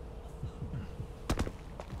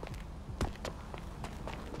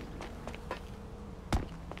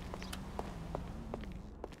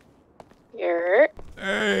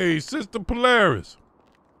 Hey, Sister Polaris.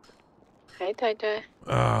 Hey, Tai.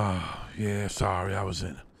 Yeah, sorry, I was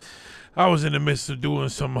in the midst of doing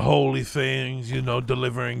some holy things, you know,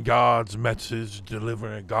 delivering God's message.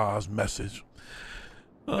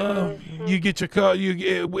 You get your car.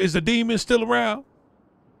 Is the demon still around?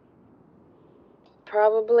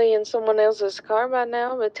 Probably in someone else's car by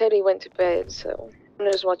now, but Teddy went to bed, so I'm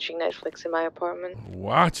just watching Netflix in my apartment.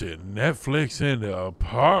 Watching Netflix in the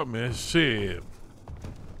apartment? Shit.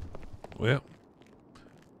 Well,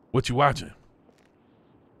 what you watching?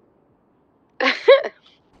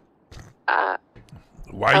 Why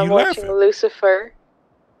I'm you watching laughing? Lucifer.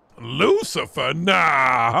 Lucifer?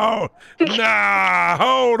 Nah,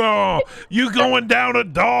 hold on. You going down a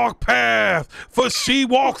dark path, for she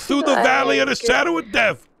walked through the valley of the shadow of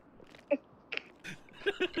death.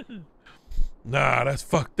 Nah, that's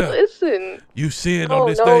fucked up. Listen. You seeing on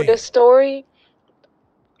this no, thing? the story.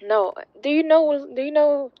 No, do you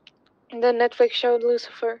know the Netflix show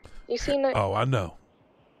Lucifer? You seen it? Oh, I know.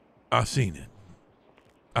 I've seen it.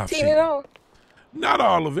 I've seen it all? Not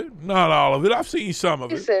all of it. Not all of it. I've seen some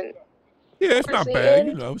of it. Listen. Yeah, it's not bad.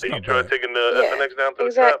 You know, it's not bad. Taking the FNX down to the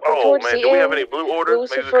Exactly. trap? Oh, Towards man, the do we have end, any blue orders?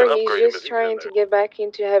 Lucifer, he's just trying to get back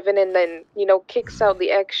into heaven and then, you know, kicks out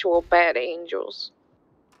the actual bad angels.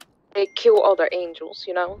 They kill other angels,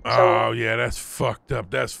 you know? Oh, yeah, that's fucked up.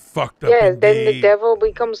 That's fucked up Yeah, indeed. then the devil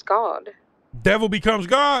becomes God. Devil becomes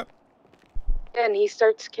God? And he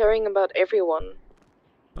starts caring about everyone.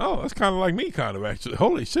 Oh, that's kind of like me, kind of, actually.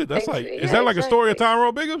 Holy shit, that's like, Yeah, is that like a story of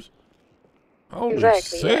Tyrone Biggums? Holy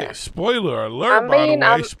shit. yeah. Spoiler alert, by the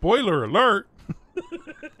way. Spoiler alert.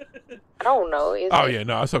 I don't know. Oh, yeah,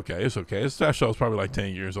 no, it's okay. It's okay. That show's probably like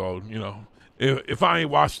 10 years old, you know. If I ain't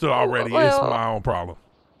watched it already, it's my own problem.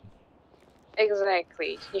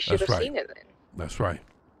 Exactly. You should have seen it then. That's right.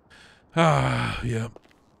 Yeah.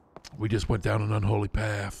 We just went down an unholy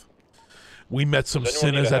path. We met some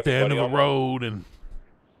sinners at the end of the road, and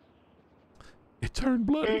it turned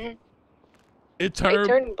bloody. It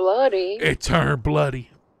turned bloody. It turned bloody.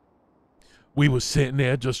 We was sitting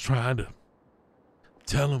there just trying to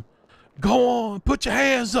tell him, go on, put your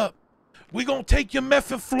hands up. We gonna take your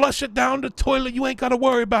meth and flush it down the toilet. You ain't gotta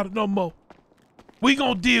worry about it no more. We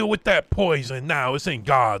gonna deal with that poison now. It's in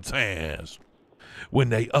God's hands. When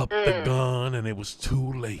they upped the gun and it was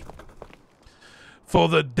too late. For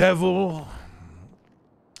the devil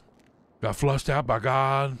got flushed out by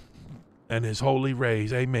God and his holy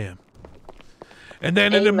rays. Amen. And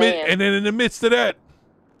then in the midst of that,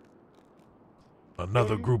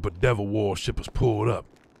 another group of devil worshippers pulled up.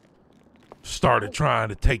 Started trying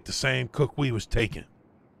to take the same cook we was taking.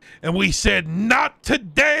 And we said, not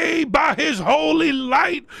today, by his holy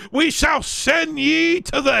light, we shall send ye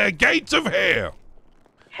to the gates of hell.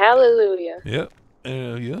 Hallelujah. Yep.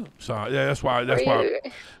 Yeah. So yeah, that's why.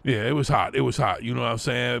 Yeah, it was hot. It was hot. You know what I'm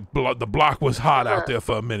saying? The block was hot out there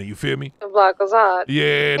for a minute. You feel me? The block was hot.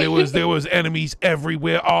 Yeah, there was enemies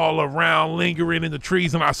everywhere, all around, lingering in the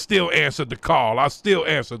trees, and I still answered the call.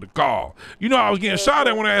 You know, I was getting shot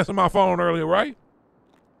at when I answered my phone earlier, right?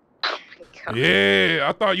 Oh my God. Yeah,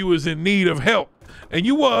 I thought you was in need of help, and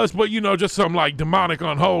you was, but you know, just some like demonic,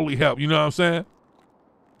 unholy help. You know what I'm saying?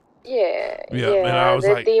 Yeah. And I was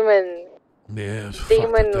the like, demon. Yeah,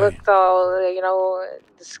 demon looked all, you know,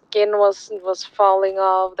 the skin was falling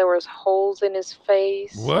off. There was holes in his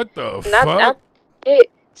face. What the fuck?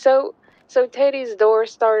 So So Teddy's door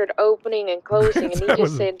started opening and closing, and he That just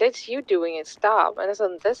was- said, "That's you doing it. Stop." And I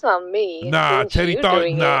said, "That's not me. Nah, That's Teddy you thought,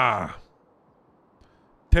 doing nah.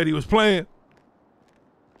 Teddy was playing. it."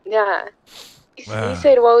 Yeah. He Ah.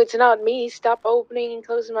 said, "Well, it's not me. Stop opening and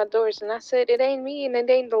closing my doors." And I said, "It ain't me, and it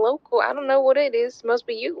ain't the local. I don't know what it is. Must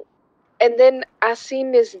be you." And then I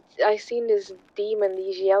seen this demon,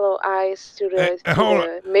 these yellow eyes to Hey, the hold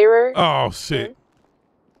on. mirror. Oh, shit.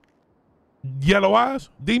 Yellow eyes?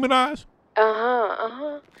 Demon eyes?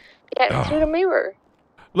 Yeah, through the mirror.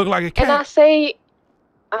 Look like a cat. And I say,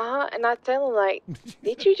 and I tell him like,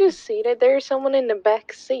 "Did you just see that there's someone in the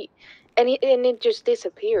back seat?" And it just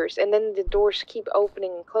disappears, and then the doors keep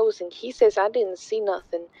opening and closing. He says, "I didn't see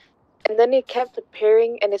nothing," and then it kept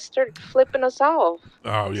appearing, and it started flipping us off.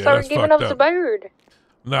 Oh, yeah, started that's giving fucked us the up. bird.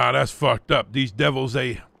 Nah, that's fucked up. These devils,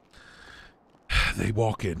 they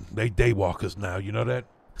walk in. They daywalkers now. You know that?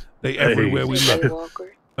 They everywhere we look.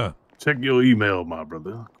 Daywalker. Check your email, my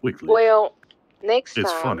brother, quickly. Well, next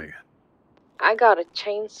It's time, funny. I got a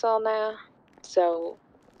chainsaw now, so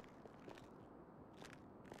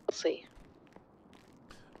we'll see.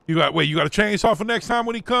 You got a chainsaw for next time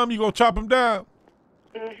when he come? You gonna chop him down?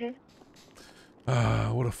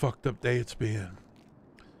 What a fucked up day it's been.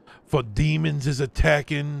 For demons is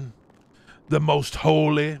attacking the most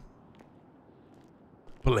holy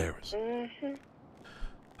Polaris.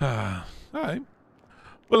 All right.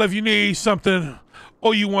 Well, if you need something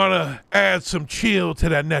or you want to add some chill to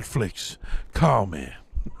that Netflix, call me.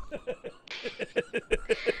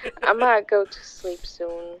 I might go to sleep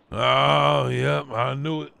soon. Oh, yep, I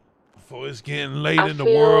knew it. Before it's getting late I in the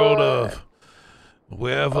feel, world of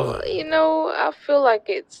wherever. You know, I feel like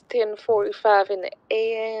it's 10:45 in the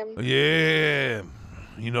a.m. Yeah,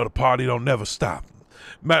 you know the party don't never stop.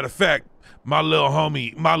 Matter of fact, my little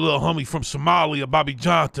homie from Somalia, Bobby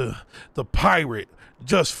Jonta, the pirate,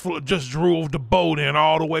 just drove the boat in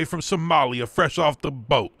all the way from Somalia, fresh off the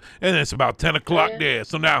boat, and it's about 10 o'clock there.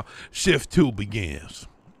 So now shift 2 begins.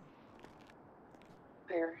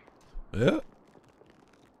 Yeah.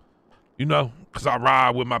 You know, cause I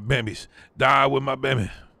ride with my babies, die with my baby.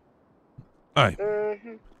 All right.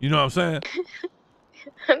 You know what I'm saying?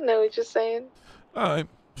 I know what you're saying. All right,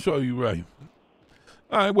 show you right.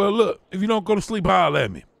 All right, well, look, if you don't go to sleep, holler at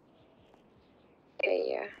me.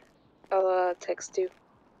 Yeah. I'll text you.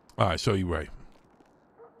 All right, show you right.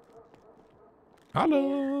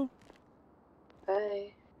 Hello.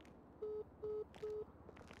 Bye.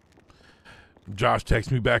 Josh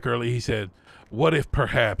texted me back early. He said, what if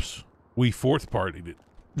perhaps we fourth partied it?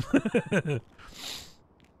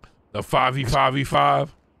 The 5v5v5?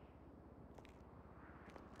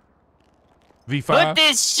 V5? Put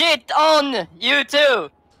this shit on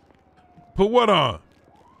YouTube. Put what on?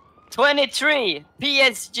 23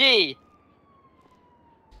 PSG.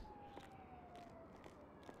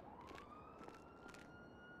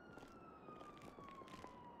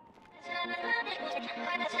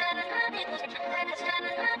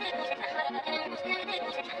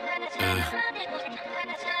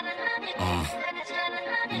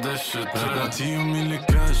 Räkna 10 mil i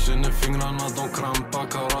cash, när fingrarna de krampar,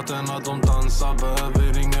 karaterna de dansar,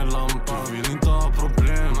 behöver ingen lampa. Vill inte ha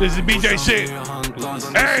problem. This is BJ shit.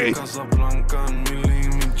 Hey!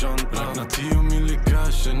 Räkna 10 mil i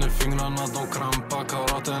cash, när fingrarna de krampar,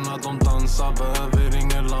 karaterna de dansar, behöver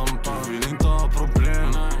ingen lampa. Vill inte ha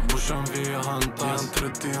problem. Brorsan vi är hantas. Ge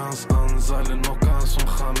han 30 hans ansa, eller knocka han som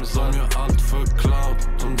Hamza. De gör allt för cloud,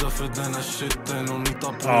 de dör för den här shiten och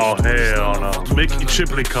nittar på. Oh hell no! Mickey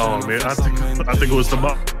Chipley called me. I think it was the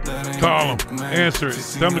mom. Call him. Answer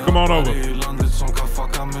it. Tell him to come on over.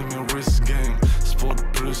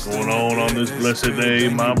 What's going on this blessed day,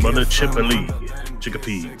 my brother Chipley?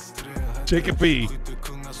 Chickapee. Chickapee.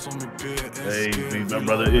 Hey, my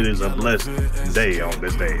brother, it is a blessed day on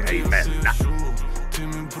this day. Amen.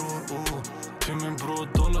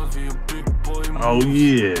 Oh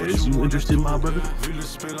yeah, is you interested, my brother?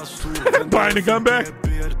 Buying the gun back?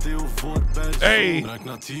 Hey,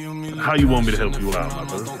 how you want me to help you out, my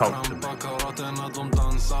brother? Talk to me.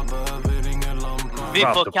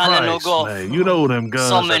 Drop the price, man. You know them guns.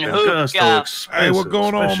 Som en hooka. Hey, what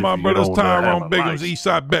going on, my brother? It's Tyrone Bigham's East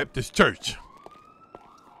Eastside Baptist Church.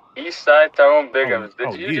 Eastside Tyrone Bigham's.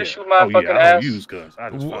 Did you just shoot my fucking ass? I don't use guns.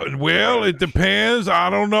 Well, it depends. I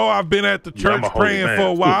don't know. I've been at the church praying for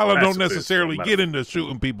a while. I don't necessarily get into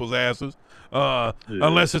shooting people's asses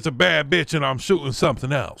unless it's a bad bitch and I'm shooting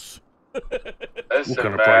something else.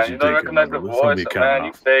 Listen, man, you don't recognize the voice, man.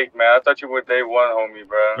 You fake, man. I thought you were day one, homie,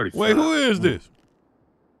 bro. Wait, who is this?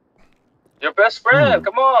 Your best friend,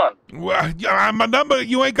 come on. Well, yeah, my number.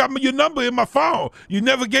 You ain't got your number in my phone. You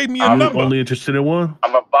never gave me your I'm number. only interested in one.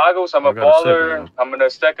 I'm a Boggles, I'm a baller, I'm an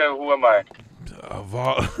Azteca, who am I?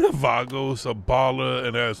 Vagos, a baller,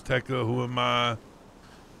 and Azteca. Who am I?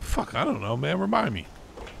 Fuck, I don't know, man. Remind me.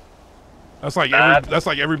 That's like that's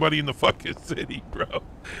like everybody in the fucking city, bro.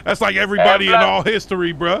 That's like everybody in all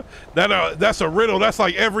history, bro. That's a riddle. That's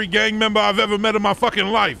like every gang member I've ever met in my fucking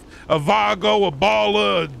life. A Vago, a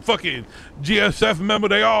baller, a fucking GSF member.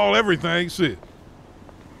 They all everything. Shit.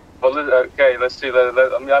 Well, okay, let's see. I'm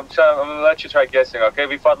gonna let you try guessing. Okay,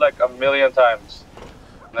 we fought like a million times.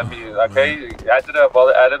 Let me. Okay, add it up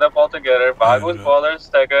all together. Vagos, baller,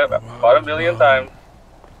 Azteca, fought a million times.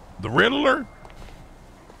 The Riddler.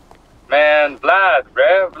 Man, Vlad,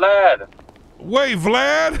 Vlad. Wait,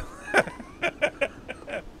 Vlad?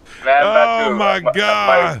 Man, oh my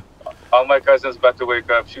God. All my cousins about to wake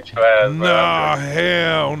up, shoot your ass. Nah,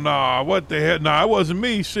 hell nah. What the hell? Nah, it wasn't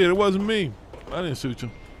me. Shit, it wasn't me. I didn't shoot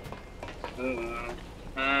you.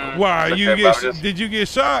 Why? Did you get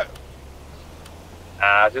shot?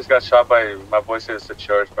 I just got shot by my boy said it's a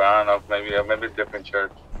church, but I don't know, maybe a different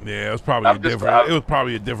church. Yeah, it was probably it was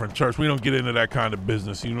probably a different church. We don't get into that kind of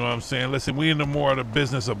business. You know what I'm saying? Listen, we into more of the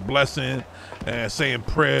business of blessing and saying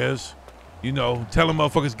prayers. You know, telling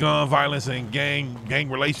motherfuckers gun violence and gang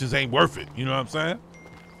relations ain't worth it. You know what I'm saying?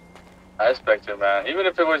 I expect it, man. Even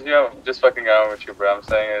if it was, just fucking out with you, bro. I'm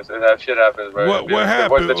saying is that shit happens, bro. What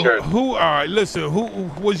happened? The church. Who? All right, listen. Who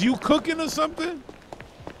was you cooking or something?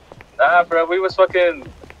 Nah, bro. We was fucking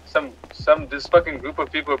this fucking group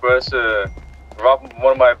of people, bro. Robbed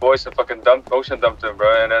one of my boys and fucking ocean dumped him,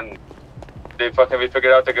 bro. And then we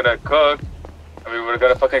figured out they're gonna cook. And we were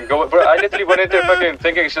gonna fucking go, bro. I literally went in there fucking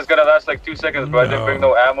thinking it's just gonna last like 2 seconds, bro. I didn't bring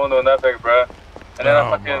no ammo, no nothing, bro. And then I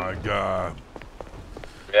fucking. Oh my God.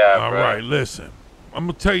 Yeah, all bro. right, listen. I'm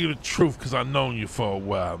gonna tell you the truth because I've known you for a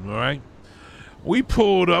while. All right. We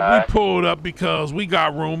pulled up because we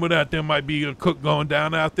got rumor that there might be a cook going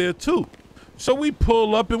down out there too. So we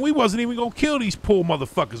pull up and we wasn't even gonna kill these poor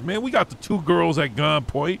motherfuckers, man. We got the 2 girls at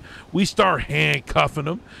gunpoint. We start handcuffing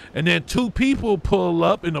them, and then 2 people pull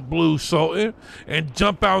up in a blue Sultan and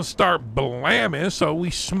jump out and start blamming. So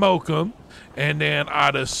we smoke them, and then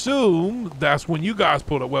I'd assume that's when you guys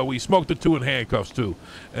pulled up. Well, we smoked the 2 in handcuffs too,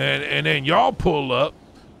 and then y'all pull up.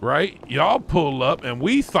 Right? Y'all pull up, and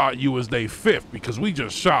we thought you was they 5th because we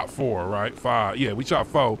just shot 4, right? 5. Yeah, we shot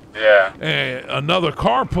 4. Yeah. And another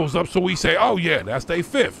car pulls up, so we say, oh, yeah, that's they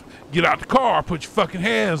 5th. Get out the car, put your fucking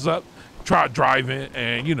hands up, try driving,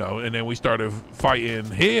 and, and then we started fighting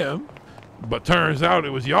him. But turns out it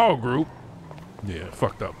was y'all group. Yeah,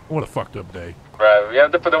 fucked up. What a fucked up day. Right. Yeah,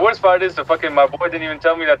 the worst part is my boy didn't even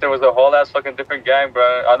tell me that there was a whole ass fucking different gang,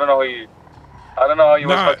 bro. I don't know how you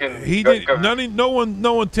was fucking. He did. No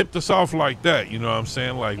one tipped us off like that. You know what I'm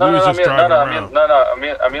saying? Like we was just driving around.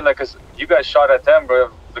 I mean, like, cause you guys shot at them, bro.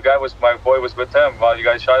 My boy was with them while you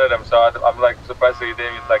guys shot at him. So I'm like surprised that he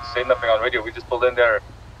didn't even like say nothing on radio. We just pulled in there,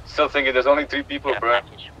 still thinking there's only 3 people, bro.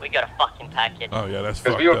 We got a fucking package. Oh yeah, that's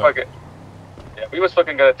fucked up. We was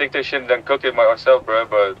fucking gonna take this shit and then cook it ourselves, bro.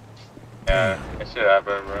 But yeah, that shit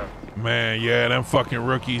happened, bro. Man, yeah, them fucking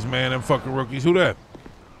rookies, man. Them fucking rookies. Who that?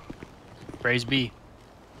 Praise be.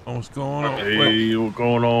 Oh, what's going on? Hey, what's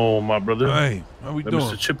going on, my brother? Hey, how we doing?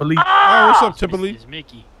 Mr. Chipoli. Oh, what's up, Chipoli? It's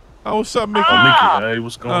Mickey. Oh, what's up, Mickey? Oh, Mickey, hey,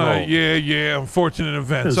 what's going on? Yeah, unfortunate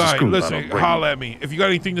events. All right, listen, holla at me. If you got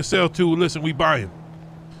anything to sell too, listen, we buying.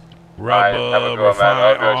 Rubber,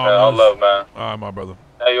 refined almonds. All love, man. All right, my brother.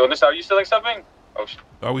 Hey, listen, are you selling something? Oh,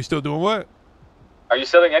 are we still doing what? Are you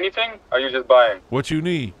selling anything? Or are you just buying? What you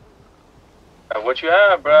need? What you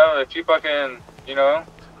have, bro. If you fucking,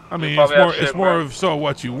 I mean, it's more of so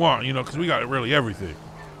what you want, because we got really everything.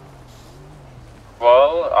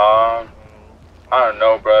 Well, I don't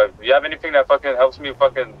know, bro. Do you have anything that fucking helps me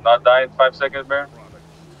fucking not die in 5 seconds, bro?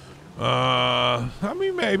 I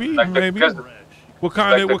mean, maybe. What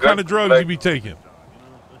kind of drugs you be taking?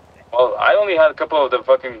 Well, I only had a couple of the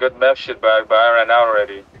fucking good meth shit, but I ran out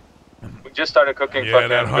already. We just started cooking fucking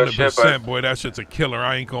that 100%, good shit, but boy, that shit's a killer.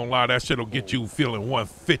 I ain't gonna lie, that shit'll get you feeling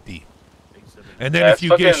 150. And then if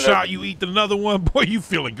you get shot, you eat another one, boy, you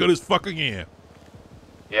feeling good as fuck again.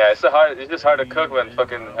 Yeah, it's just hard to cook when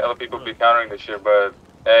fucking hella people be countering this shit, but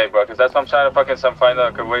hey, bro, because that's what I'm trying to fucking find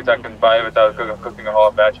a good way that I can buy it without cooking a whole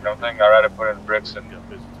batch, you know what I'm saying? I'd rather put it in bricks and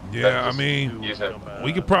yeah, I mean, use it.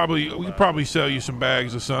 we could probably sell you some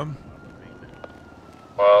bags or something.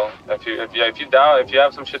 Well, if you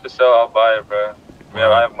have some shit to sell, I'll buy it, bro.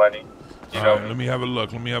 I have money. You know. Right, let me have a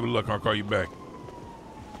look. I'll call you back.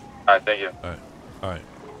 All right, thank you. All right.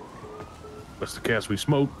 That's the cast we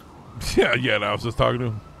smoked. Yeah, I was just talking to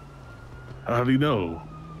him. How do you know?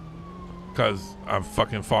 Cause I've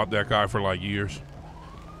fucking fought that guy for like years.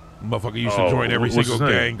 Motherfucker used to join every what's single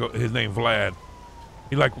his name? gang. His name Vlad.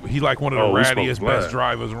 He like one of the we spoke rattiest, Vlad. best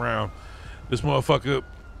drivers around. This motherfucker,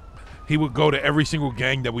 he would go to every single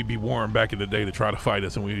gang that we'd be warring back in the day to try to fight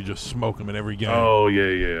us, and we would just smoke him in every gang. Oh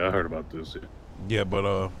yeah, I heard about this. Yeah,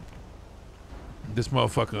 but this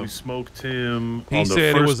motherfucker. We smoked him. He on the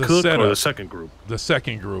said first it was a cook setup. or the second group. The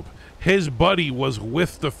second group. His buddy was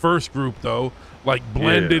with the first group though, like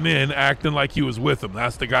blending in, acting like he was with him.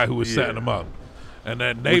 That's the guy who was setting him up. And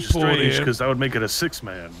then they Which is pulled strange in. because that would make it a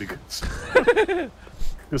 6-man because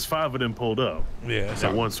because 5 of them pulled up. Yeah, it's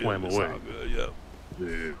and all one good. swam It's away. all good, Yeah.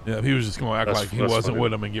 Yeah, he was just gonna act like he wasn't funny.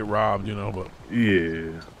 with him and get robbed, you know. But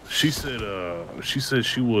Yeah, she said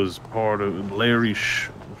she was part of Larry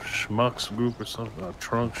Schmuck's group or something.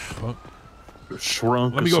 Trunk.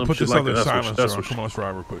 Shrunk. let me or go some put shit this like other that. silencer That's on. what Come on, let's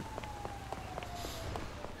ride real quick.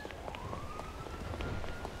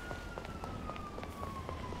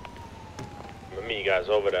 Let me, you guys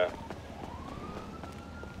over there.